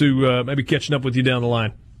forward to maybe catching up with you down the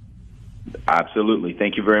line. Absolutely.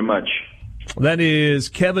 Thank you very much. That is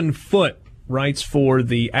Kevin Foote, writes for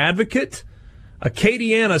The Advocate,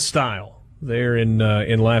 Acadiana style, there in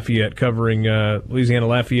Lafayette, covering Louisiana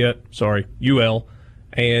Lafayette, UL,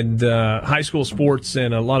 and high school sports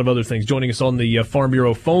and a lot of other things. Joining us on the Farm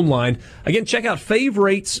Bureau phone line. Again, check out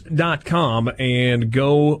favorites.com and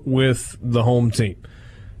go with the home team.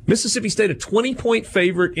 Mississippi State, a 20-point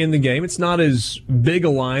favorite in the game. It's not as big a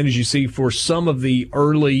line as you see for some of the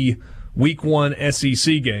early Week 1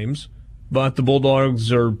 SEC games, but the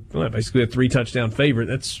Bulldogs are basically a 3-touchdown favorite.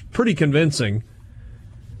 That's pretty convincing.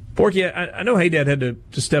 Porky, I know Haydad had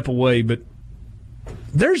to step away, but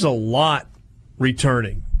there's a lot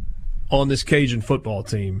returning on this Cajun football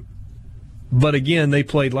team. But again, they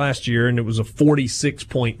played last year, and it was a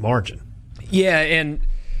 46-point margin. Yeah, and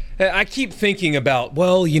I keep thinking about,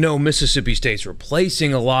 Mississippi State's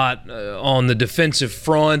replacing a lot on the defensive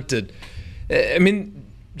front.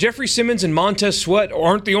 Jeffrey Simmons and Montez Sweat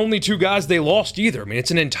aren't the only two guys they lost either.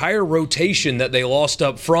 It's an entire rotation that they lost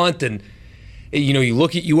up front. And, you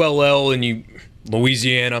look at ULL and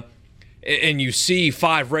Louisiana, and you see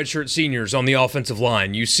 5 redshirt seniors on the offensive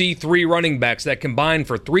line. You see 3 running backs that combined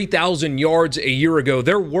for 3,000 yards a year ago.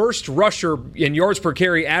 Their worst rusher in yards per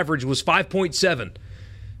carry average was 5.7.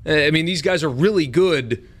 These guys are really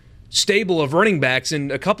good stable of running backs, and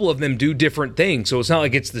a couple of them do different things. So it's not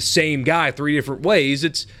like it's the same guy 3 different ways.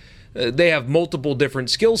 It's they have multiple different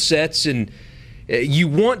skill sets, and you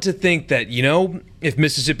want to think that, if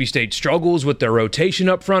Mississippi State struggles with their rotation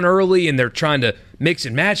up front early and they're trying to mix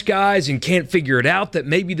and match guys and can't figure it out, that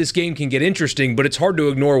maybe this game can get interesting. But it's hard to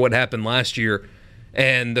ignore what happened last year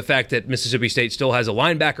and the fact that Mississippi State still has a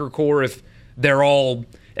linebacker core. If they're all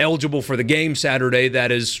eligible for the game Saturday,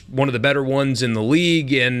 that is one of the better ones in the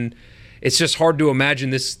league, and it's just hard to imagine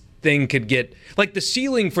this thing could get like the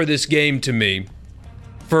ceiling for this game to me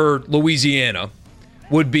for Louisiana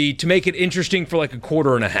would be to make it interesting for like a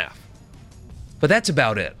quarter and a half. But that's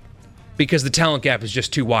about it, because the talent gap is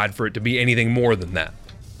just too wide for it to be anything more than that.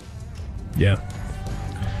 Yeah.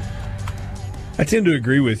 I tend to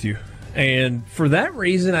agree with you. And for that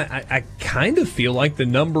reason, I kind of feel like the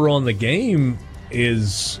number on the game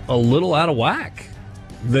is a little out of whack.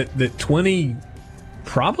 That 20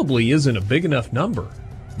 probably isn't a big enough number.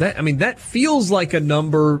 That feels like a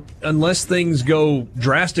number, unless things go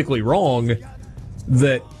drastically wrong,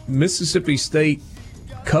 that Mississippi State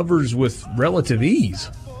covers with relative ease.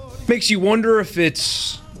 Makes you wonder if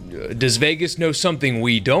it's, does Vegas know something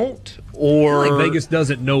we don't? Or I feel like Vegas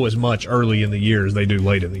doesn't know as much early in the year as they do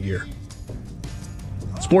late in the year.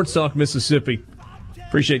 Sports Talk Mississippi.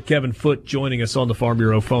 Appreciate Kevin Foote joining us on the Farm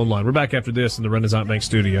Bureau phone line. We're back after this in the Renaissance Bank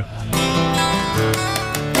studio.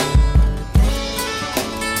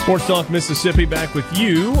 Sports Talk Mississippi back with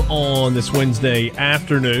you on this Wednesday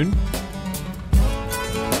afternoon.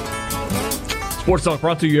 Sports Talk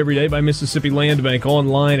brought to you every day by Mississippi Land Bank,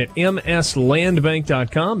 online at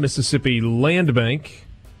mslandbank.com. Mississippi Land Bank,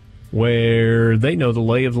 where they know the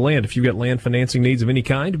lay of the land. If you've got land financing needs of any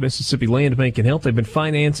kind, Mississippi Land Bank can help. They've been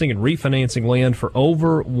financing and refinancing land for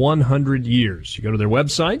over 100 years. You go to their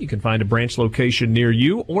website, you can find a branch location near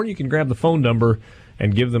you, or you can grab the phone number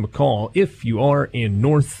and give them a call if you are in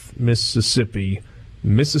North Mississippi.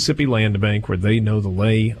 Mississippi Land Bank, where they know the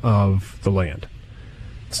lay of the land.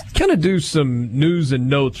 Let's kind of do some news and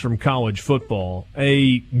notes from college football.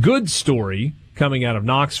 A good story coming out of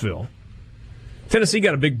Knoxville. Tennessee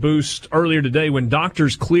got a big boost earlier today when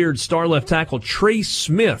doctors cleared star left tackle Trey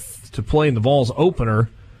Smith to play in the Vols opener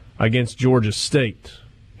against Georgia State.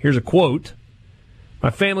 Here's a quote. "My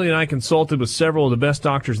family and I consulted with several of the best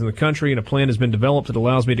doctors in the country, and a plan has been developed that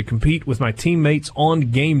allows me to compete with my teammates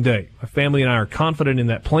on game day. My family and I are confident in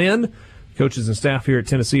that plan. Coaches and staff here at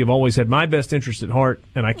Tennessee have always had my best interest at heart,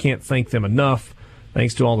 and I can't thank them enough.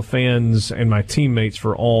 Thanks to all the fans and my teammates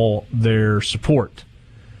for all their support."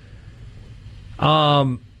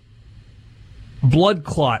 Blood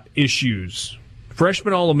clot issues.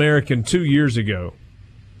 Freshman All-American 2 years ago.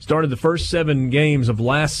 Started the first 7 games of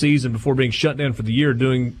last season before being shut down for the year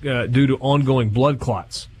due to ongoing blood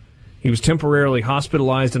clots. He was temporarily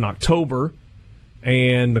hospitalized in October,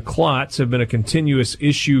 and the clots have been a continuous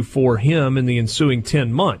issue for him in the ensuing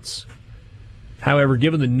 10 months. However,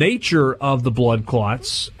 given the nature of the blood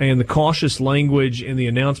clots and the cautious language in the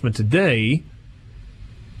announcement today,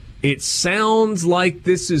 it sounds like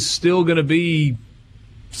this is still going to be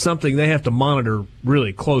something they have to monitor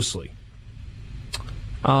really closely.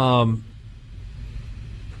 No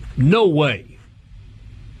way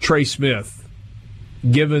Trey Smith,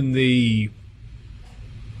 given the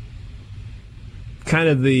kind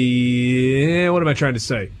of the, what am I trying to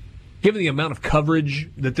say? given the amount of coverage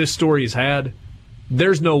that this story has had,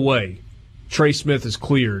 there's no way Trey Smith is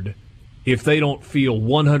cleared if they don't feel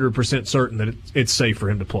 100% certain that it's safe for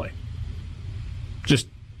him to play. Just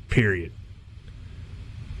period.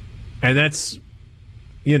 And that's,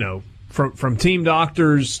 from team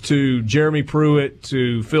doctors to Jeremy Pruitt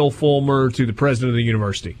to Phil Fulmer to the president of the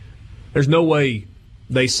university. There's no way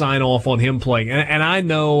they sign off on him playing. And I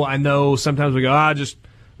know sometimes we go, just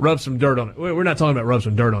rub some dirt on it. We're not talking about rub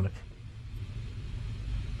some dirt on it.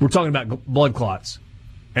 We're talking about blood clots.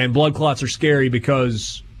 And blood clots are scary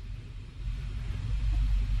because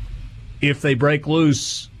if they break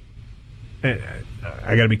loose,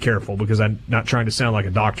 I got to be careful because I'm not trying to sound like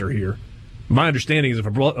a doctor here. My understanding is if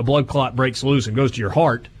a blood clot breaks loose and goes to your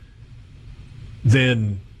heart,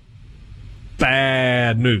 then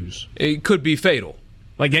bad news. It could be fatal.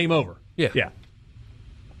 Like game over. Yeah.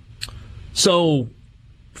 So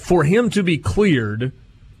for him to be cleared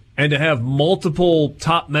and to have multiple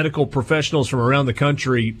top medical professionals from around the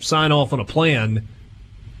country sign off on a plan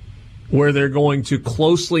where they're going to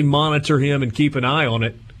closely monitor him and keep an eye on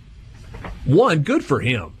it, one, good for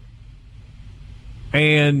him.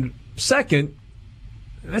 And second,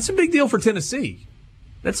 that's a big deal for Tennessee.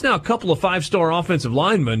 That's now a couple of 5-star offensive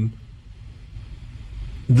linemen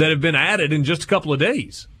that have been added in just a couple of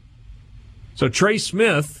days. So Trey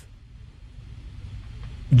Smith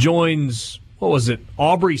joins,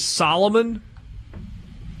 Aubrey Solomon,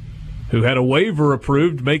 who had a waiver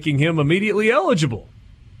approved, making him immediately eligible.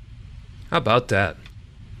 How about that?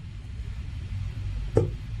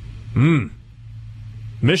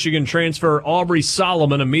 Michigan transfer Aubrey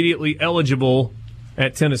Solomon immediately eligible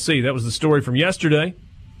at Tennessee. That was the story from yesterday.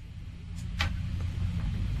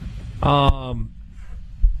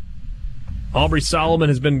 Aubrey Solomon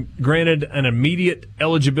has been granted an immediate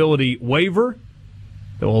eligibility waiver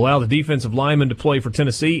that will allow the defensive lineman to play for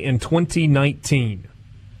Tennessee in 2019.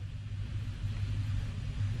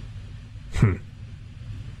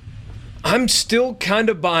 I'm still kind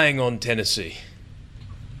of buying on Tennessee.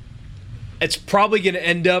 It's probably going to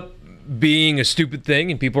end up being a stupid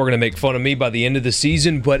thing, and people are going to make fun of me by the end of the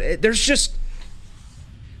season, but there's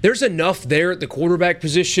enough there at the quarterback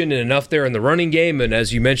position and enough there in the running game, and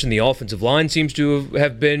as you mentioned, the offensive line seems to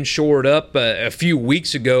have been shored up. A few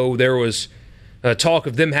weeks ago, there was talk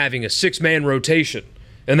of them having a 6-man rotation,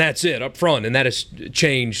 and that's it up front, and that has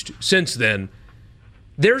changed since then.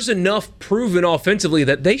 There's enough proven offensively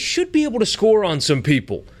that they should be able to score on some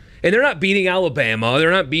people. And they're not beating Alabama,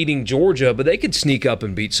 they're not beating Georgia, but they could sneak up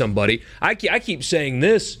and beat somebody. I keep saying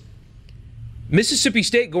this. Mississippi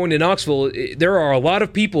State going to Knoxville, there are a lot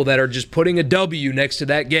of people that are just putting a W next to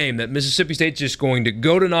that game, that Mississippi State's just going to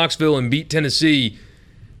go to Knoxville and beat Tennessee.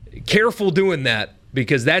 Careful doing that,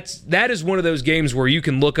 because that is one of those games where you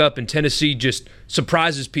can look up and Tennessee just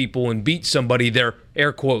surprises people and beats somebody they're,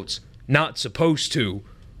 air quotes, not supposed to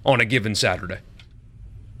on a given Saturday.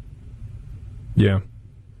 Yeah.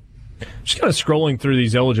 Just kind of scrolling through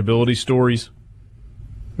these eligibility stories.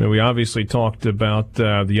 I mean, we obviously talked about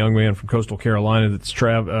the young man from Coastal Carolina that's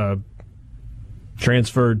transferred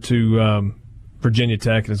to Virginia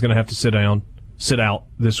Tech and is going to have to sit out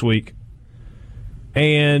this week.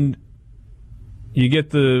 And you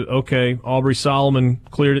get Aubrey Solomon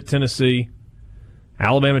cleared at Tennessee.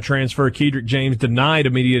 Alabama transfer Kedrick James denied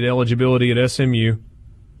immediate eligibility at SMU.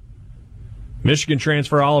 Michigan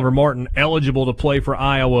transfer Oliver Martin eligible to play for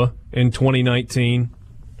Iowa in 2019.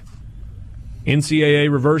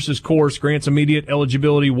 NCAA reverses course, grants immediate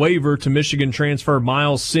eligibility waiver to Michigan transfer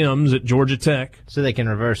Miles Sims at Georgia Tech. So they can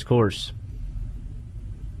reverse course.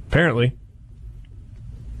 Apparently.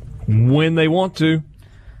 When they want to.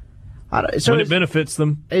 When it benefits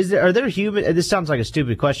them. Are there human? This sounds like a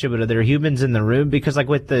stupid question, but are there humans in the room? Because like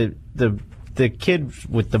with the kid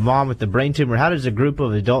with the mom with the brain tumor, how does a group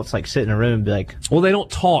of adults like sit in a room and be like? Well, they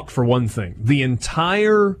don't talk, for one thing. The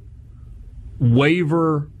entire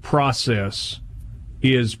waiver process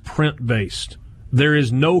is print-based. There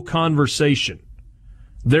is no conversation.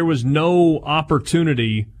 There was no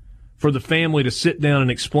opportunity for the family to sit down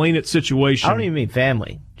and explain its situation. I don't even mean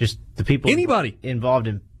family, just the people. Anybody involved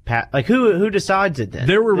in like who decides it then?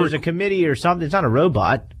 There's a committee or something. It's not a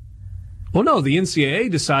robot. Well, no, the NCAA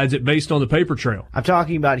decides it based on the paper trail. I'm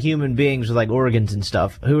talking about human beings with like organs and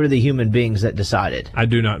stuff. Who are the human beings that decided? I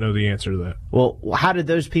do not know the answer to that. Well, how did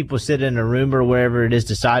those people sit in a room or wherever it is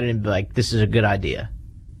decided and be like, this is a good idea?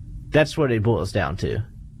 That's what it boils down to.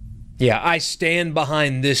 Yeah, I stand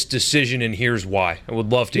behind this decision, and here's why. I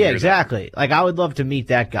would love to hear exactly. that. Like, I would love to meet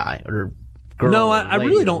that guy or girl. No, I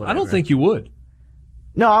really don't. I don't think you would.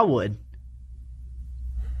 No, I would.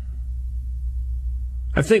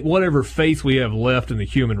 I think whatever faith we have left in the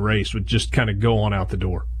human race would just kind of go on out the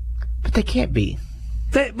door. But they can't be.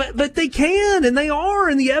 But they can, and they are,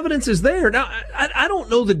 and the evidence is there. Now, I don't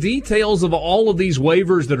know the details of all of these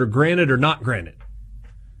waivers that are granted or not granted.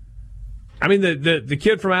 I mean, the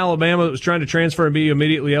kid from Alabama that was trying to transfer and be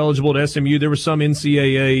immediately eligible to SMU, there was some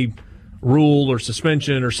NCAA rule or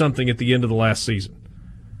suspension or something at the end of the last season.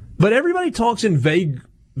 But everybody talks in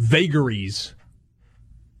vagaries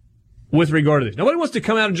with regard to this. Nobody wants to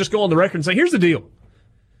come out and just go on the record and say, here's the deal.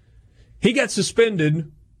 He got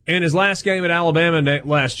suspended in his last game at Alabama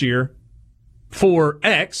last year for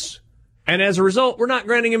X, and as a result, we're not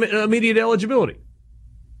granting him immediate eligibility.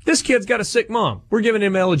 This kid's got a sick mom. We're giving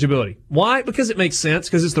him eligibility. Why? Because it makes sense,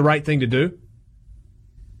 because it's the right thing to do.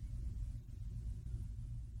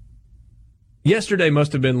 Yesterday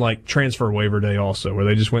must have been like transfer waiver day also, where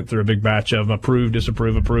they just went through a big batch of approve,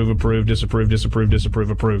 disapprove, approve, approve, disapprove, disapprove, disapprove,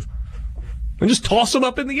 approve. And just toss them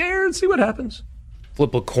up in the air and see what happens.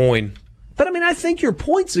 Flip a coin. But, I mean, I think your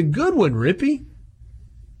point's a good one, Rippy.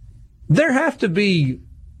 There have to be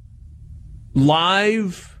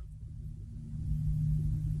live,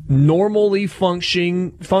 normally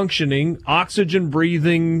functioning,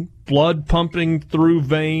 oxygen-breathing, blood pumping through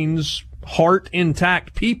veins, heart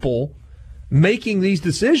intact people making these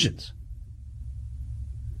decisions.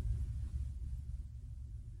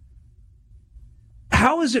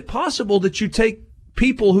 How is it possible that you take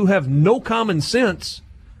people who have no common sense,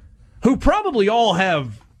 who probably all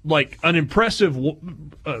have like an impressive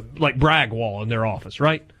like brag wall in their office,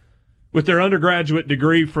 right? With their undergraduate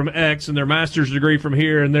degree from X and their master's degree from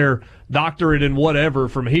here and their doctorate in whatever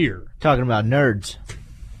from here. Talking about nerds.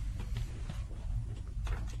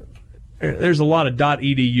 There's a lot of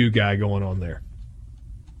 .edu guy going on there.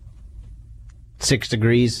 6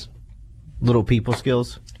 degrees, little people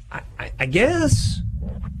skills. I guess.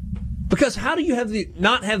 Because how do you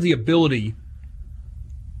not have the ability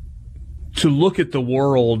to look at the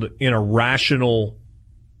world in a rational,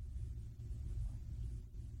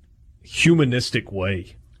 humanistic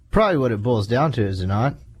way? Probably what it boils down to, is it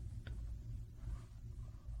not?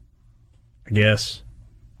 I guess.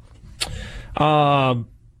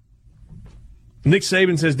 Nick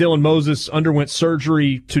Saban says Dylan Moses underwent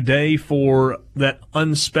surgery today for that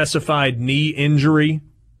unspecified knee injury.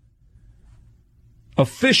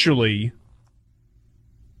 Officially,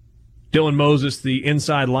 Dylan Moses, the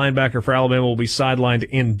inside linebacker for Alabama, will be sidelined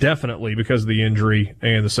indefinitely because of the injury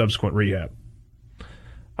and the subsequent rehab.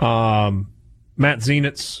 Matt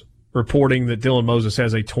Zenitz reporting that Dylan Moses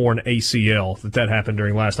has a torn ACL, that happened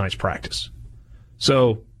during last night's practice.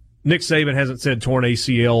 So Nick Saban hasn't said torn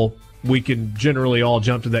ACL. We can generally all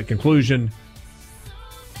jump to that conclusion.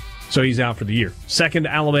 So he's out for the year. Second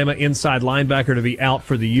Alabama inside linebacker to be out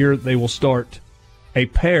for the year. They will start a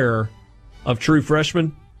pair of true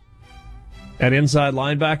freshmen at inside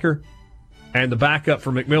linebacker, and the backup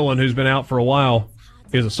for McMillan, who's been out for a while,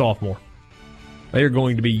 is a sophomore. They are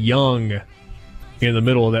going to be young in the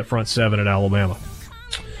middle of that front seven at Alabama.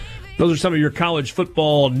 Those are some of your college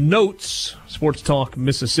football notes. Sports Talk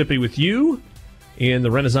Mississippi with you in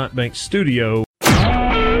the Renaissance Bank studio.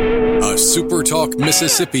 A Super Talk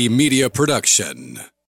Mississippi media production.